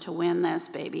challenge to win this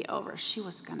baby over. She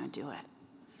was going to do it.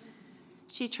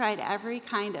 She tried every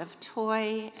kind of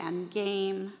toy and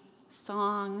game,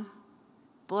 song,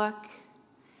 book,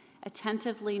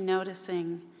 attentively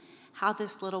noticing how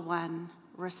this little one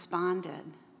responded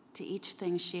to each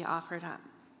thing she offered up.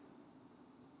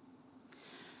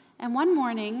 And one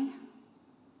morning,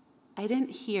 I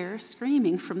didn't hear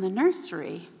screaming from the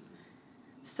nursery,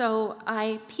 So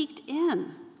I peeked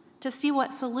in to see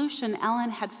what solution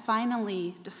Ellen had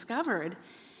finally discovered,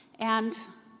 and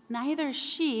neither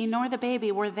she nor the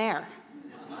baby were there.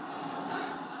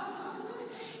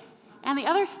 And the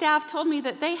other staff told me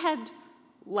that they had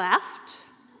left.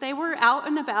 They were out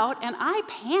and about, and I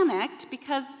panicked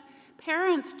because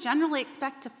parents generally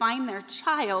expect to find their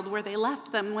child where they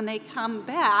left them when they come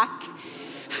back.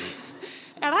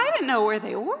 And I didn't know where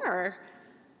they were.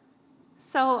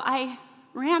 So I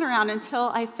ran around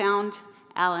until I found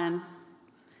Ellen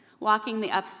walking the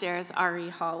upstairs RE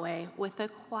hallway with a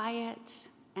quiet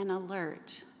and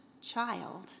alert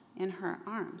child in her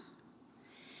arms.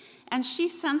 And she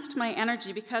sensed my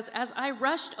energy because as I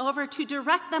rushed over to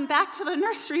direct them back to the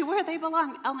nursery where they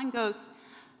belong, Ellen goes,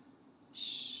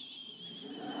 "Shh."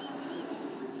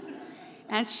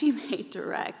 And she made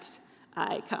direct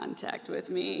eye contact with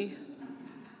me.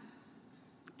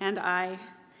 And I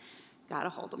got a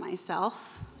hold of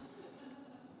myself.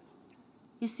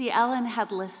 You see, Ellen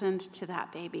had listened to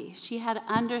that baby. She had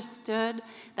understood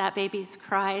that baby's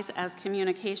cries as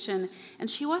communication, and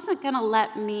she wasn't going to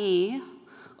let me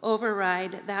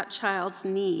override that child's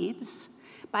needs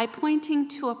by pointing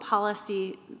to a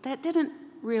policy that didn't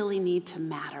really need to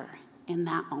matter in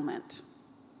that moment.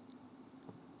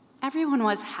 Everyone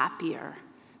was happier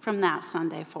from that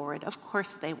Sunday forward. Of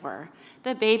course they were.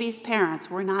 The baby's parents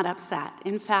were not upset.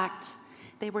 In fact,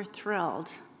 they were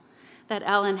thrilled that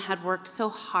Ellen had worked so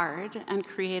hard and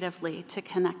creatively to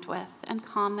connect with and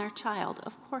calm their child.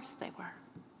 Of course they were.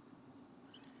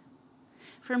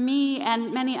 For me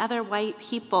and many other white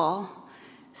people,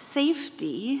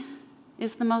 safety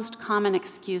is the most common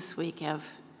excuse we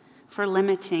give for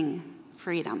limiting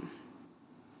freedom.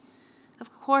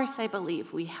 Of course, I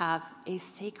believe we have a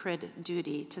sacred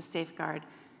duty to safeguard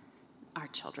our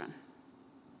children.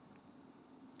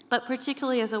 But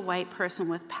particularly as a white person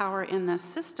with power in this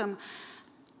system,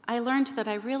 I learned that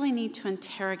I really need to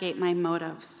interrogate my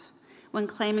motives when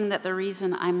claiming that the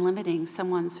reason I'm limiting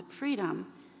someone's freedom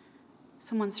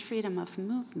of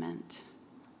movement,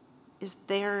 is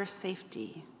their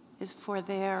safety, is for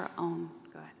their own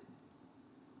good.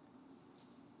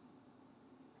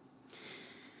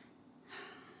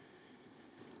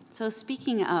 So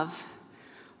speaking of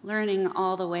learning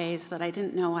all the ways that I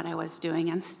didn't know what I was doing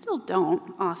and still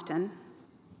don't often,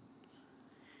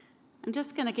 I'm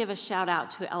just going to give a shout out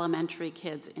to elementary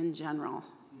kids in general.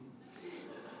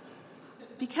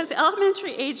 Because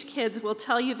elementary age kids will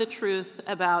tell you the truth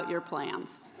about your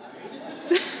plans.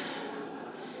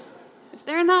 If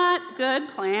they're not good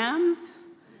plans,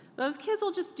 those kids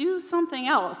will just do something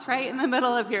else right in the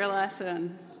middle of your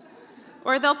lesson.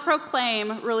 Or they'll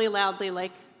proclaim really loudly,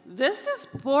 like, "This is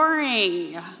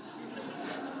boring."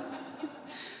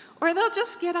 Or they'll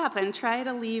just get up and try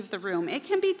to leave the room. It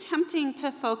can be tempting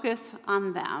to focus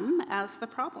on them as the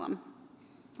problem.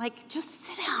 Like, just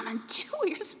sit down and do what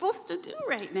you're supposed to do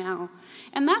right now.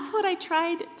 And that's what I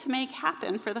tried to make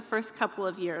happen for the first couple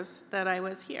of years that I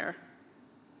was here.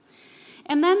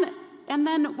 And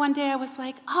then one day I was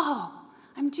like, oh,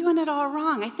 I'm doing it all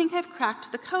wrong. I think I've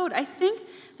cracked the code. I think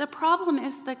the problem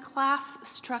is the class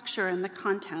structure and the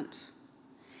content.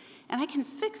 And I can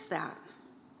fix that.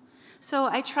 So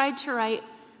I tried to write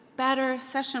better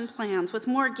session plans with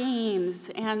more games,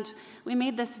 and we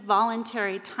made this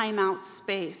voluntary timeout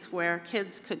space where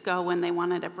kids could go when they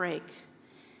wanted a break.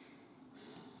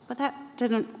 But that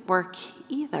didn't work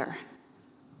either.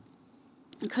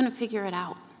 I couldn't figure it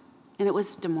out, and it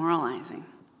was demoralizing.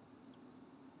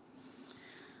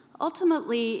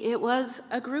 Ultimately, it was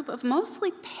a group of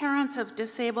mostly parents of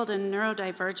disabled and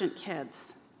neurodivergent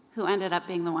kids who ended up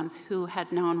being the ones who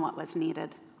had known what was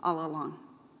needed all along.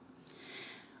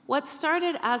 What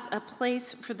started as a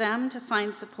place for them to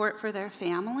find support for their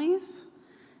families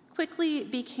quickly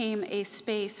became a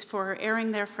space for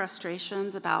airing their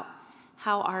frustrations about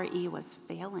how RE was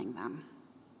failing them.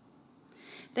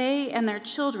 They and their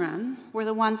children were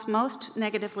the ones most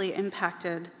negatively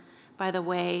impacted by the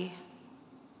way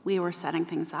we were setting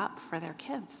things up for their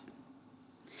kids.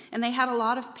 And they had a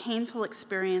lot of painful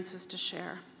experiences to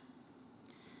share.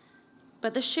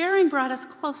 But the sharing brought us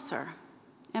closer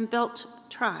and built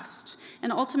trust, and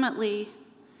ultimately,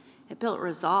 it built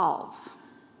resolve.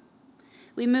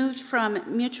 We moved from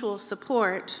mutual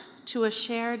support to a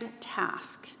shared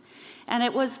task, and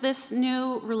it was this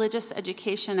new religious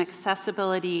education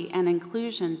accessibility and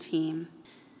inclusion team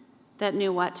that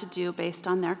knew what to do based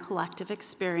on their collective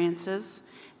experiences.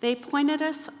 They pointed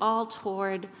us all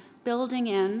toward building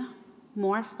in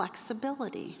more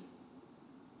flexibility,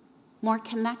 more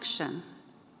connection,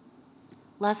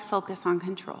 less focus on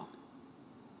control,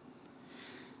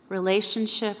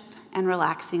 relationship and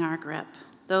relaxing our grip,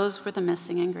 Those were the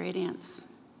missing ingredients: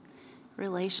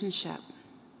 relationship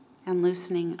and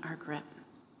loosening our grip.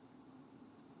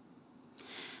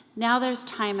 Now there's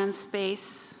time and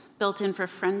space built in for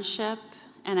friendship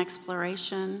and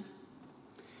exploration,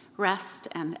 rest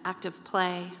and active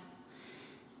play.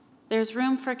 There's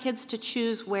room for kids to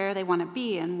choose where they want to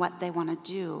be and what they want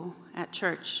to do at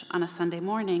church on a Sunday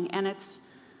morning, and it's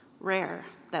rare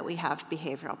that we have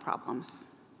behavioral problems,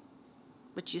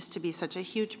 which used to be such a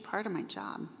huge part of my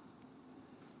job.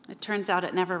 It turns out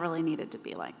it never really needed to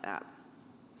be like that.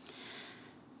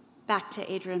 Back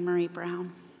to Adrienne Marie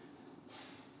Brown.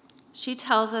 She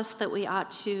tells us that we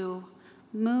ought to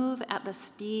move at the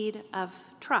speed of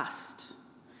trust,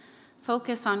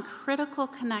 focus on critical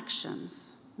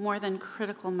connections more than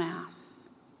critical mass,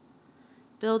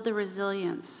 build the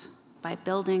resilience by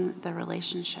building the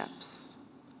relationships.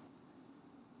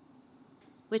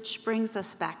 Which brings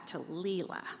us back to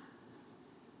Leela.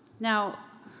 Now,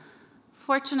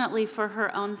 fortunately for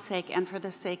her own sake and for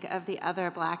the sake of the other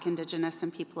Black, Indigenous,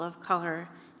 and people of color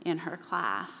in her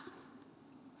class,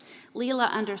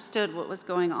 Leela understood what was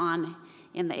going on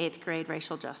in the 8th grade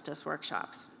racial justice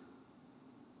workshops.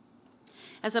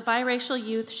 As a biracial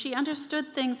youth, she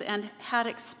understood things and had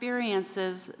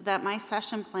experiences that my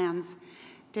session plans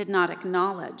did not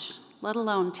acknowledge, let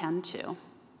alone tend to.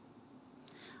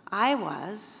 I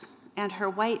was, and her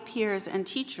white peers and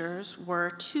teachers were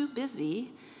too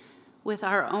busy with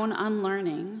our own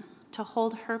unlearning to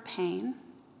hold her pain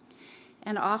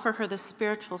and offer her the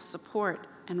spiritual support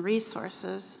and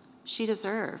resources she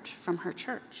deserved from her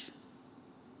church.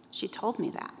 She told me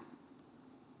that.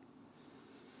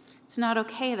 It's not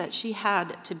okay that she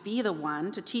had to be the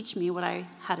one to teach me what I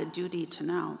had a duty to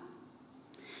know.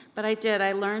 But I did.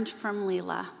 I learned from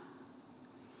Leela.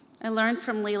 I learned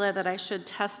from Leela that I should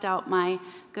test out my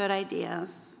good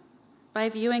ideas by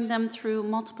viewing them through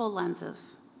multiple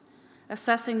lenses,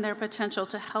 assessing their potential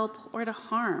to help or to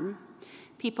harm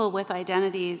people with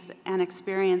identities and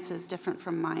experiences different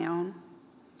from my own,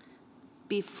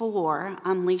 before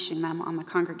unleashing them on the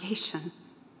congregation.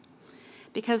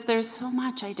 Because there's so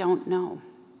much I don't know.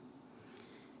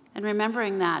 And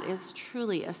remembering that is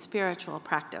truly a spiritual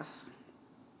practice.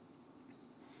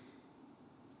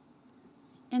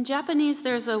 In Japanese,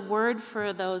 there's a word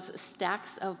for those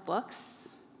stacks of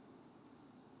books.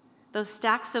 Those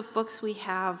stacks of books we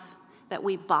have that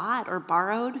we bought or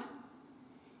borrowed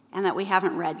and that we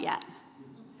haven't read yet.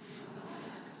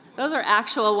 Those are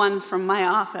actual ones from my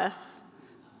office.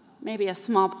 Maybe a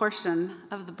small portion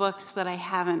of the books that I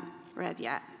haven't read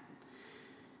yet.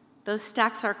 Those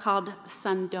stacks are called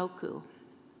sundoku.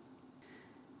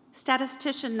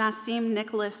 Statistician Nassim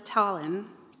Nicholas Talon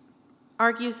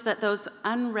argues that those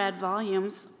unread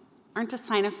volumes aren't a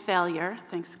sign of failure,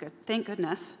 thank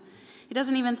goodness. He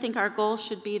doesn't even think our goal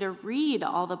should be to read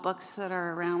all the books that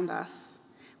are around us.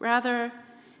 Rather,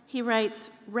 he writes,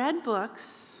 read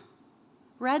books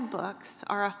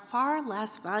are a far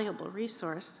less valuable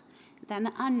resource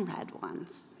than unread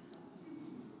ones.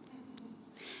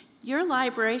 Your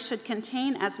library should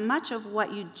contain as much of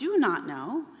what you do not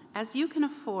know as you can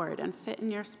afford and fit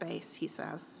in your space, he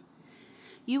says.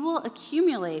 You will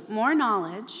accumulate more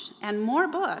knowledge and more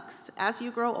books as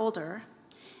you grow older,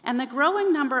 and the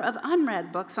growing number of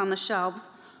unread books on the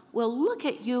shelves will look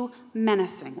at you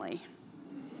menacingly.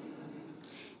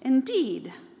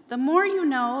 Indeed, the more you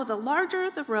know, the larger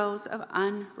the rows of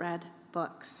unread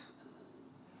books.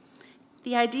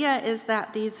 The idea is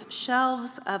that these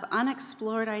shelves of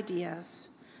unexplored ideas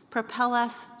propel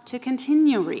us to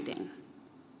continue reading,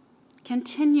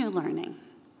 continue learning,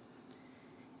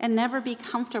 and never be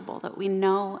comfortable that we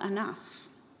know enough.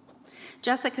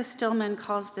 Jessica Stillman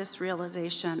calls this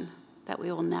realization that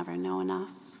we will never know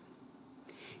enough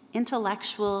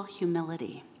intellectual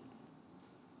humility.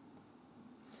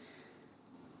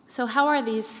 So how are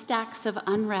these stacks of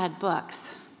unread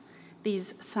books,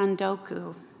 these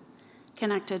sundoku,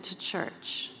 connected to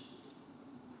church?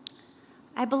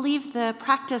 I believe the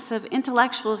practice of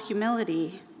intellectual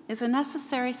humility is a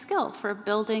necessary skill for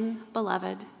building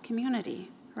beloved community,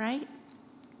 right?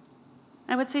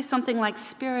 I would say something like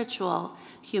spiritual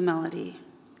humility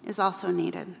is also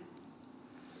needed.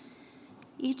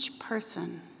 Each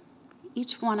person,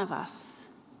 each one of us,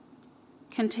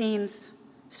 contains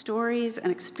stories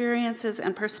and experiences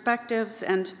and perspectives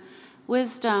and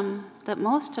wisdom that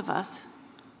most of us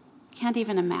can't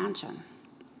even imagine.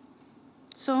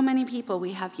 So many people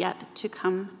we have yet to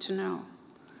come to know,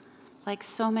 like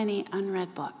so many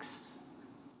unread books.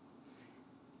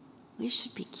 We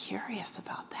should be curious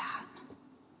about that.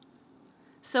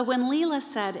 So when Leela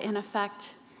said, in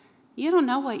effect, you don't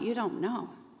know what you don't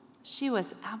know, she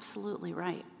was absolutely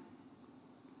right.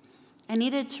 I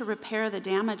needed to repair the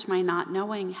damage my not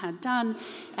knowing had done,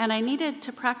 and I needed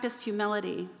to practice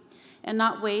humility and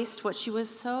not waste what she was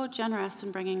so generous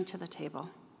in bringing to the table.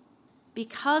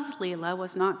 Because Leela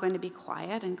was not going to be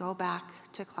quiet and go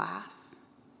back to class,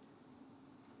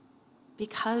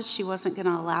 because she wasn't going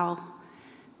to allow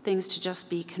things to just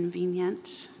be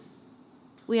convenient,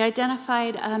 we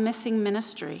identified a missing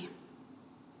ministry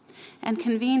and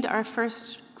convened our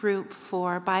first group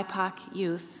for BIPOC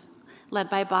youth, led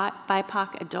by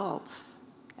BIPOC adults,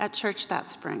 at church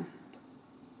that spring.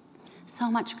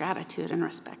 So much gratitude and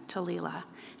respect to Leela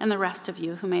and the rest of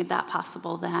you who made that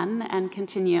possible then and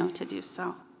continue to do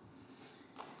so.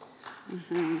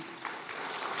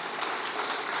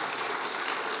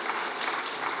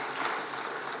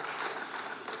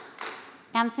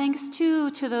 And thanks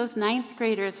too to those ninth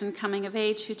graders in coming of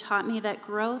age who taught me that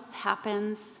growth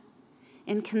happens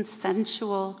in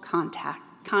consensual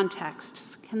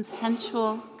contexts.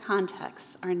 Consensual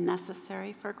contexts are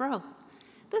necessary for growth.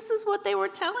 This is what they were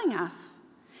telling us.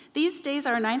 These days,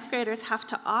 our ninth graders have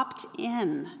to opt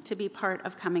in to be part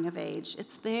of coming of age.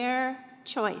 It's their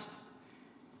choice.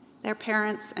 Their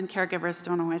parents and caregivers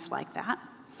don't always like that.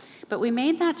 But we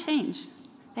made that change.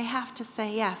 They have to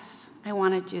say, yes, I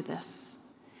want to do this.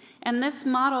 And this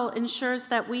model ensures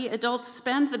that we adults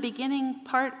spend the beginning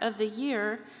part of the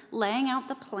year laying out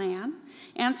the plan,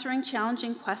 answering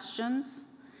challenging questions,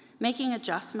 making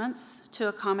adjustments to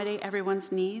accommodate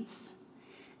everyone's needs,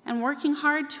 and working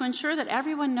hard to ensure that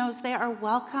everyone knows they are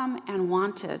welcome and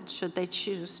wanted should they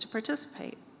choose to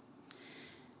participate.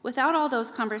 Without all those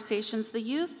conversations, the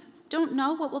youth don't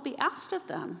know what will be asked of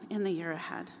them in the year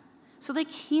ahead, so they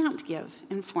can't give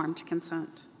informed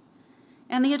consent.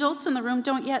 And the adults in the room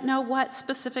don't yet know what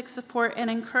specific support and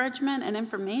encouragement and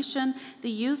information the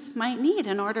youth might need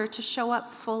in order to show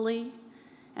up fully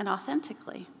and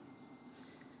authentically.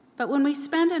 But when we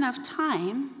spend enough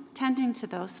time tending to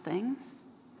those things,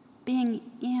 being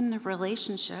in a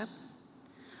relationship,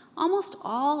 almost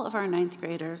all of our ninth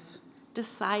graders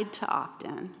decide to opt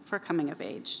in for coming of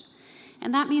age.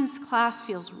 And that means class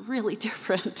feels really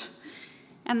different.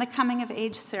 And the coming of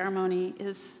age ceremony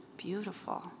is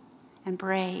beautiful and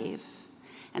brave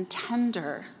and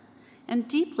tender and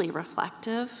deeply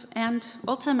reflective and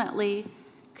ultimately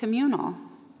communal.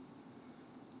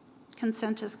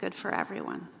 Consent is good for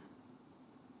everyone.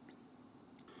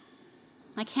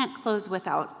 I can't close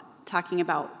without talking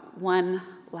about one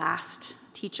last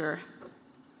teacher,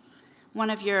 one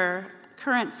of your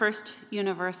current First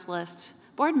Universalist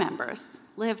board members,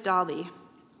 Liv Dalby.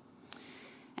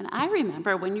 And I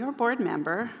remember when your board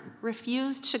member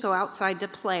refused to go outside to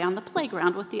play on the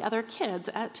playground with the other kids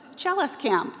at Chellis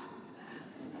Camp.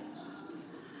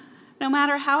 No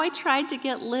matter how I tried to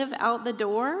get Liv out the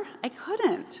door, I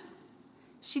couldn't.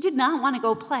 She did not want to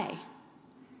go play.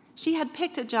 She had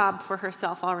picked a job for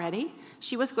herself already.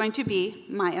 She was going to be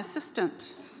my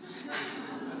assistant.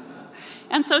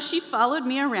 And so she followed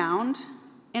me around,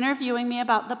 interviewing me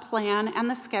about the plan and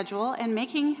the schedule and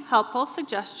making helpful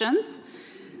suggestions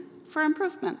for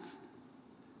improvements.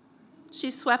 She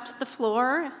swept the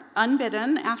floor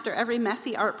unbidden after every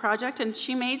messy art project, and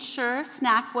she made sure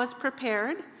snack was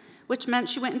prepared, which meant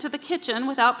she went into the kitchen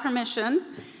without permission,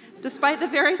 despite the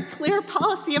very clear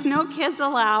policy of no kids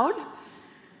allowed.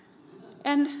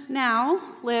 And now,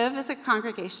 Liv is a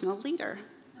congregational leader.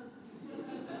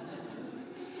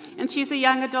 And she's a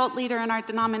young adult leader in our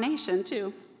denomination,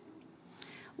 too.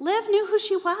 Liv knew who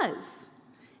she was,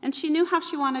 and she knew how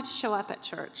she wanted to show up at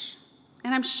church.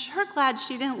 And I'm sure glad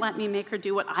she didn't let me make her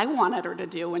do what I wanted her to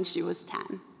do when she was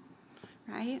 10,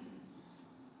 right?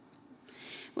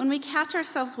 When we catch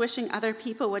ourselves wishing other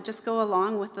people would just go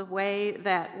along with the way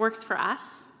that works for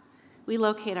us, we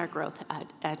locate our growth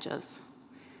edges.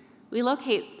 We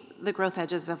locate the growth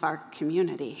edges of our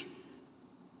community.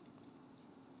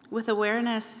 With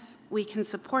awareness, we can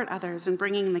support others in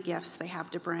bringing the gifts they have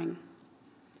to bring,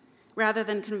 rather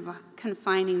than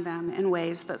confining them in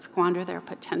ways that squander their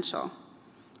potential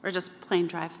or just plain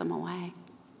drive them away.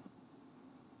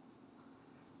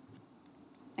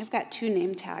 I've got 2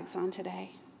 name tags on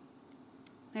today.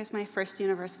 There's my First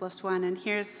Universalist one, and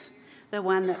here's the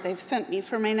one that they've sent me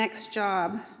for my next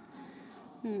job.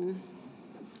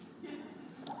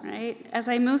 Right? As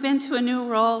I move into a new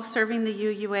role serving the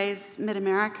UUA's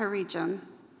Mid-America region,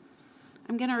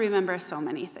 I'm going to remember so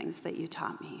many things that you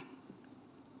taught me.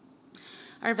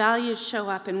 Our values show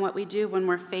up in what we do when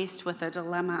we're faced with a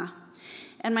dilemma.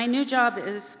 And my new job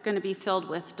is going to be filled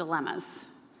with dilemmas.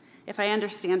 If I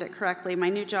understand it correctly, my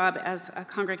new job as a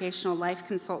congregational life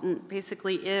consultant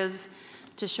basically is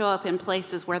to show up in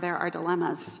places where there are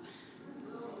dilemmas.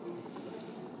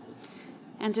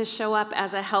 and to show up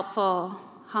as a helpful,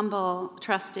 humble,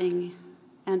 trusting,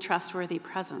 and trustworthy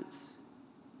presence.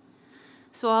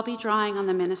 So I'll be drawing on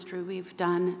the ministry we've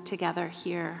done together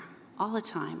here all the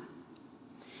time,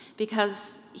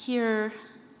 because here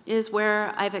is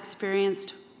where I've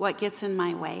experienced what gets in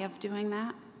my way of doing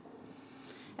that,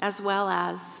 as well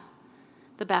as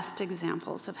the best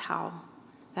examples of how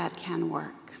that can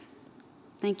work.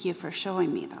 Thank you for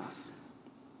showing me those.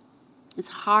 It's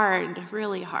hard,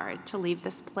 really hard, to leave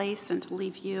this place and to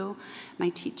leave you, my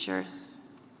teachers.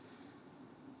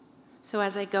 So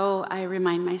as I go, I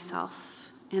remind myself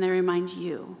and I remind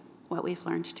you what we've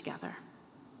learned together.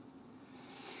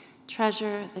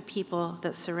 Treasure the people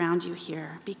that surround you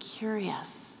here. Be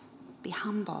curious, be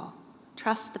humble,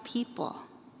 trust the people.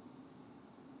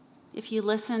 If you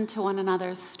listen to one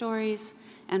another's stories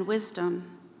and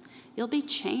wisdom, you'll be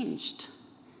changed,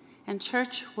 and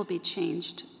church will be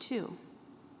changed too.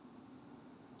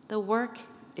 The work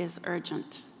is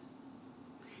urgent,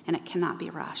 and it cannot be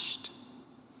rushed.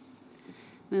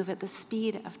 Move at the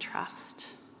speed of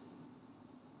trust.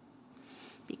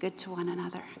 Be good to one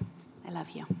another. I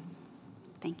love you.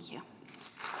 Thank you.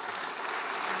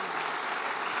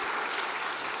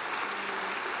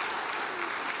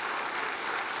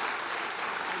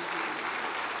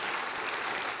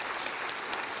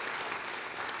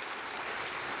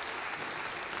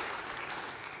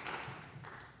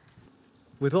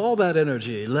 With all that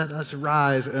energy, let us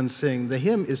rise and sing. The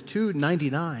hymn is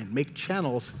 299. Make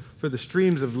channels for the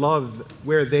streams of love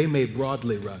where they may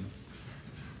broadly run.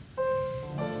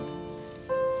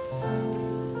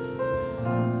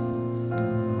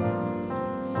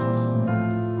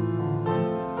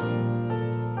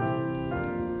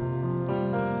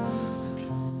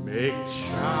 Make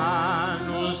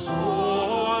channels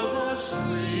for the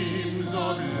streams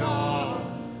of love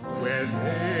where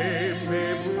they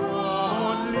may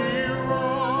broadly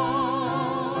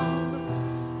run,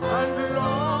 and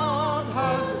love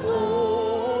has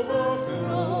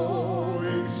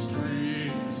overflowing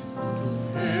streams to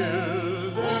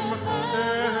fill them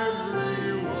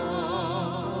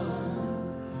everyone.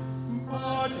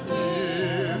 But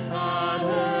if at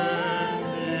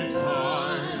any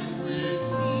time we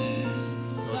cease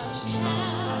such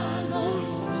channels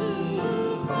to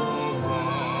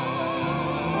provide,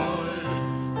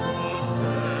 the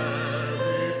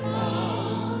very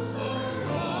fountains of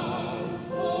love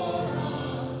for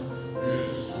us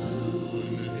will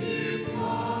soon be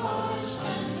parched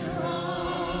and dry.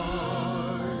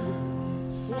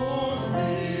 For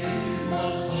we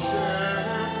must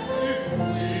share if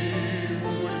we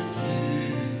would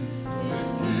keep this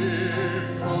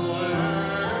gift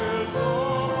always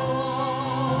above.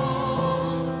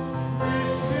 We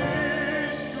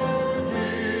cease to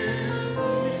give,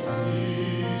 we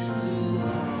cease to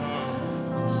have,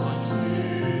 such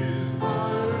is the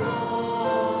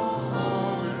law of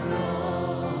love.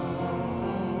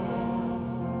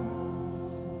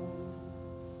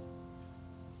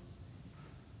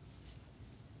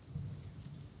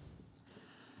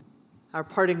 Our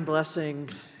parting blessing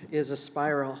is a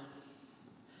spiral.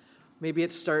 Maybe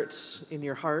it starts in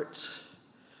your heart.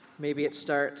 Maybe it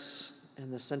starts in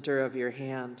the center of your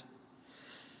hand.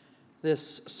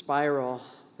 This spiral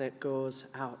that goes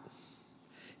out.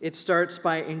 It starts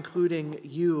by including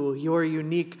you, your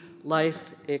unique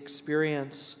life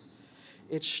experience.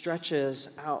 It stretches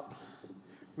out,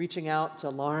 reaching out to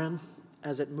Lauren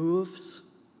as it moves,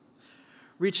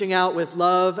 reaching out with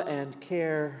love and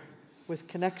care, with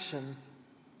connection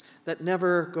that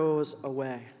never goes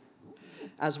away,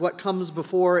 as what comes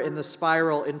before in the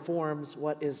spiral informs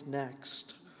what is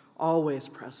next, always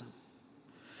present.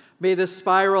 May this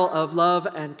spiral of love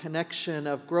and connection,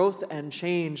 of growth and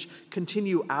change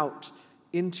continue out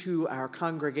into our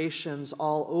congregations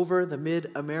all over the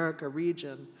Mid-America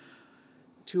region,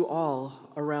 to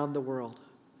all around the world,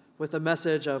 with a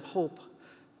message of hope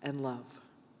and love.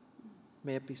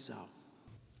 May it be so.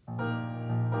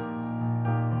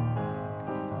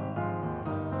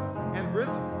 And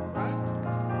rhythm, right?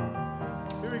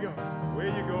 Here we go. Where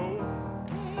you go,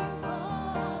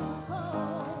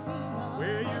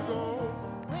 where you go,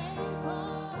 where you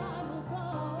go,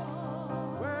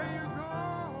 where you go.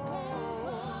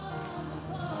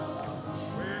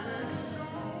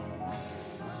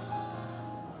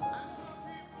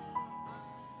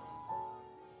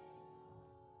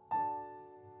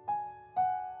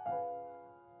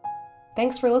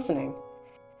 Thanks for listening.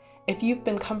 If you've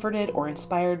been comforted or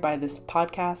inspired by this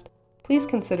podcast, please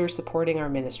consider supporting our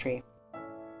ministry.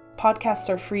 Podcasts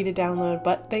are free to download,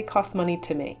 but they cost money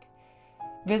to make.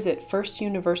 Visit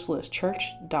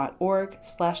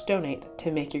firstuniversalistchurch.org/donate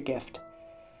to make your gift.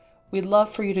 We'd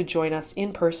love for you to join us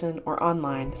in person or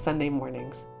online Sunday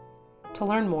mornings. To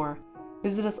learn more,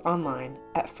 visit us online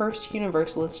at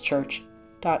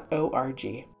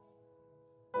firstuniversalistchurch.org.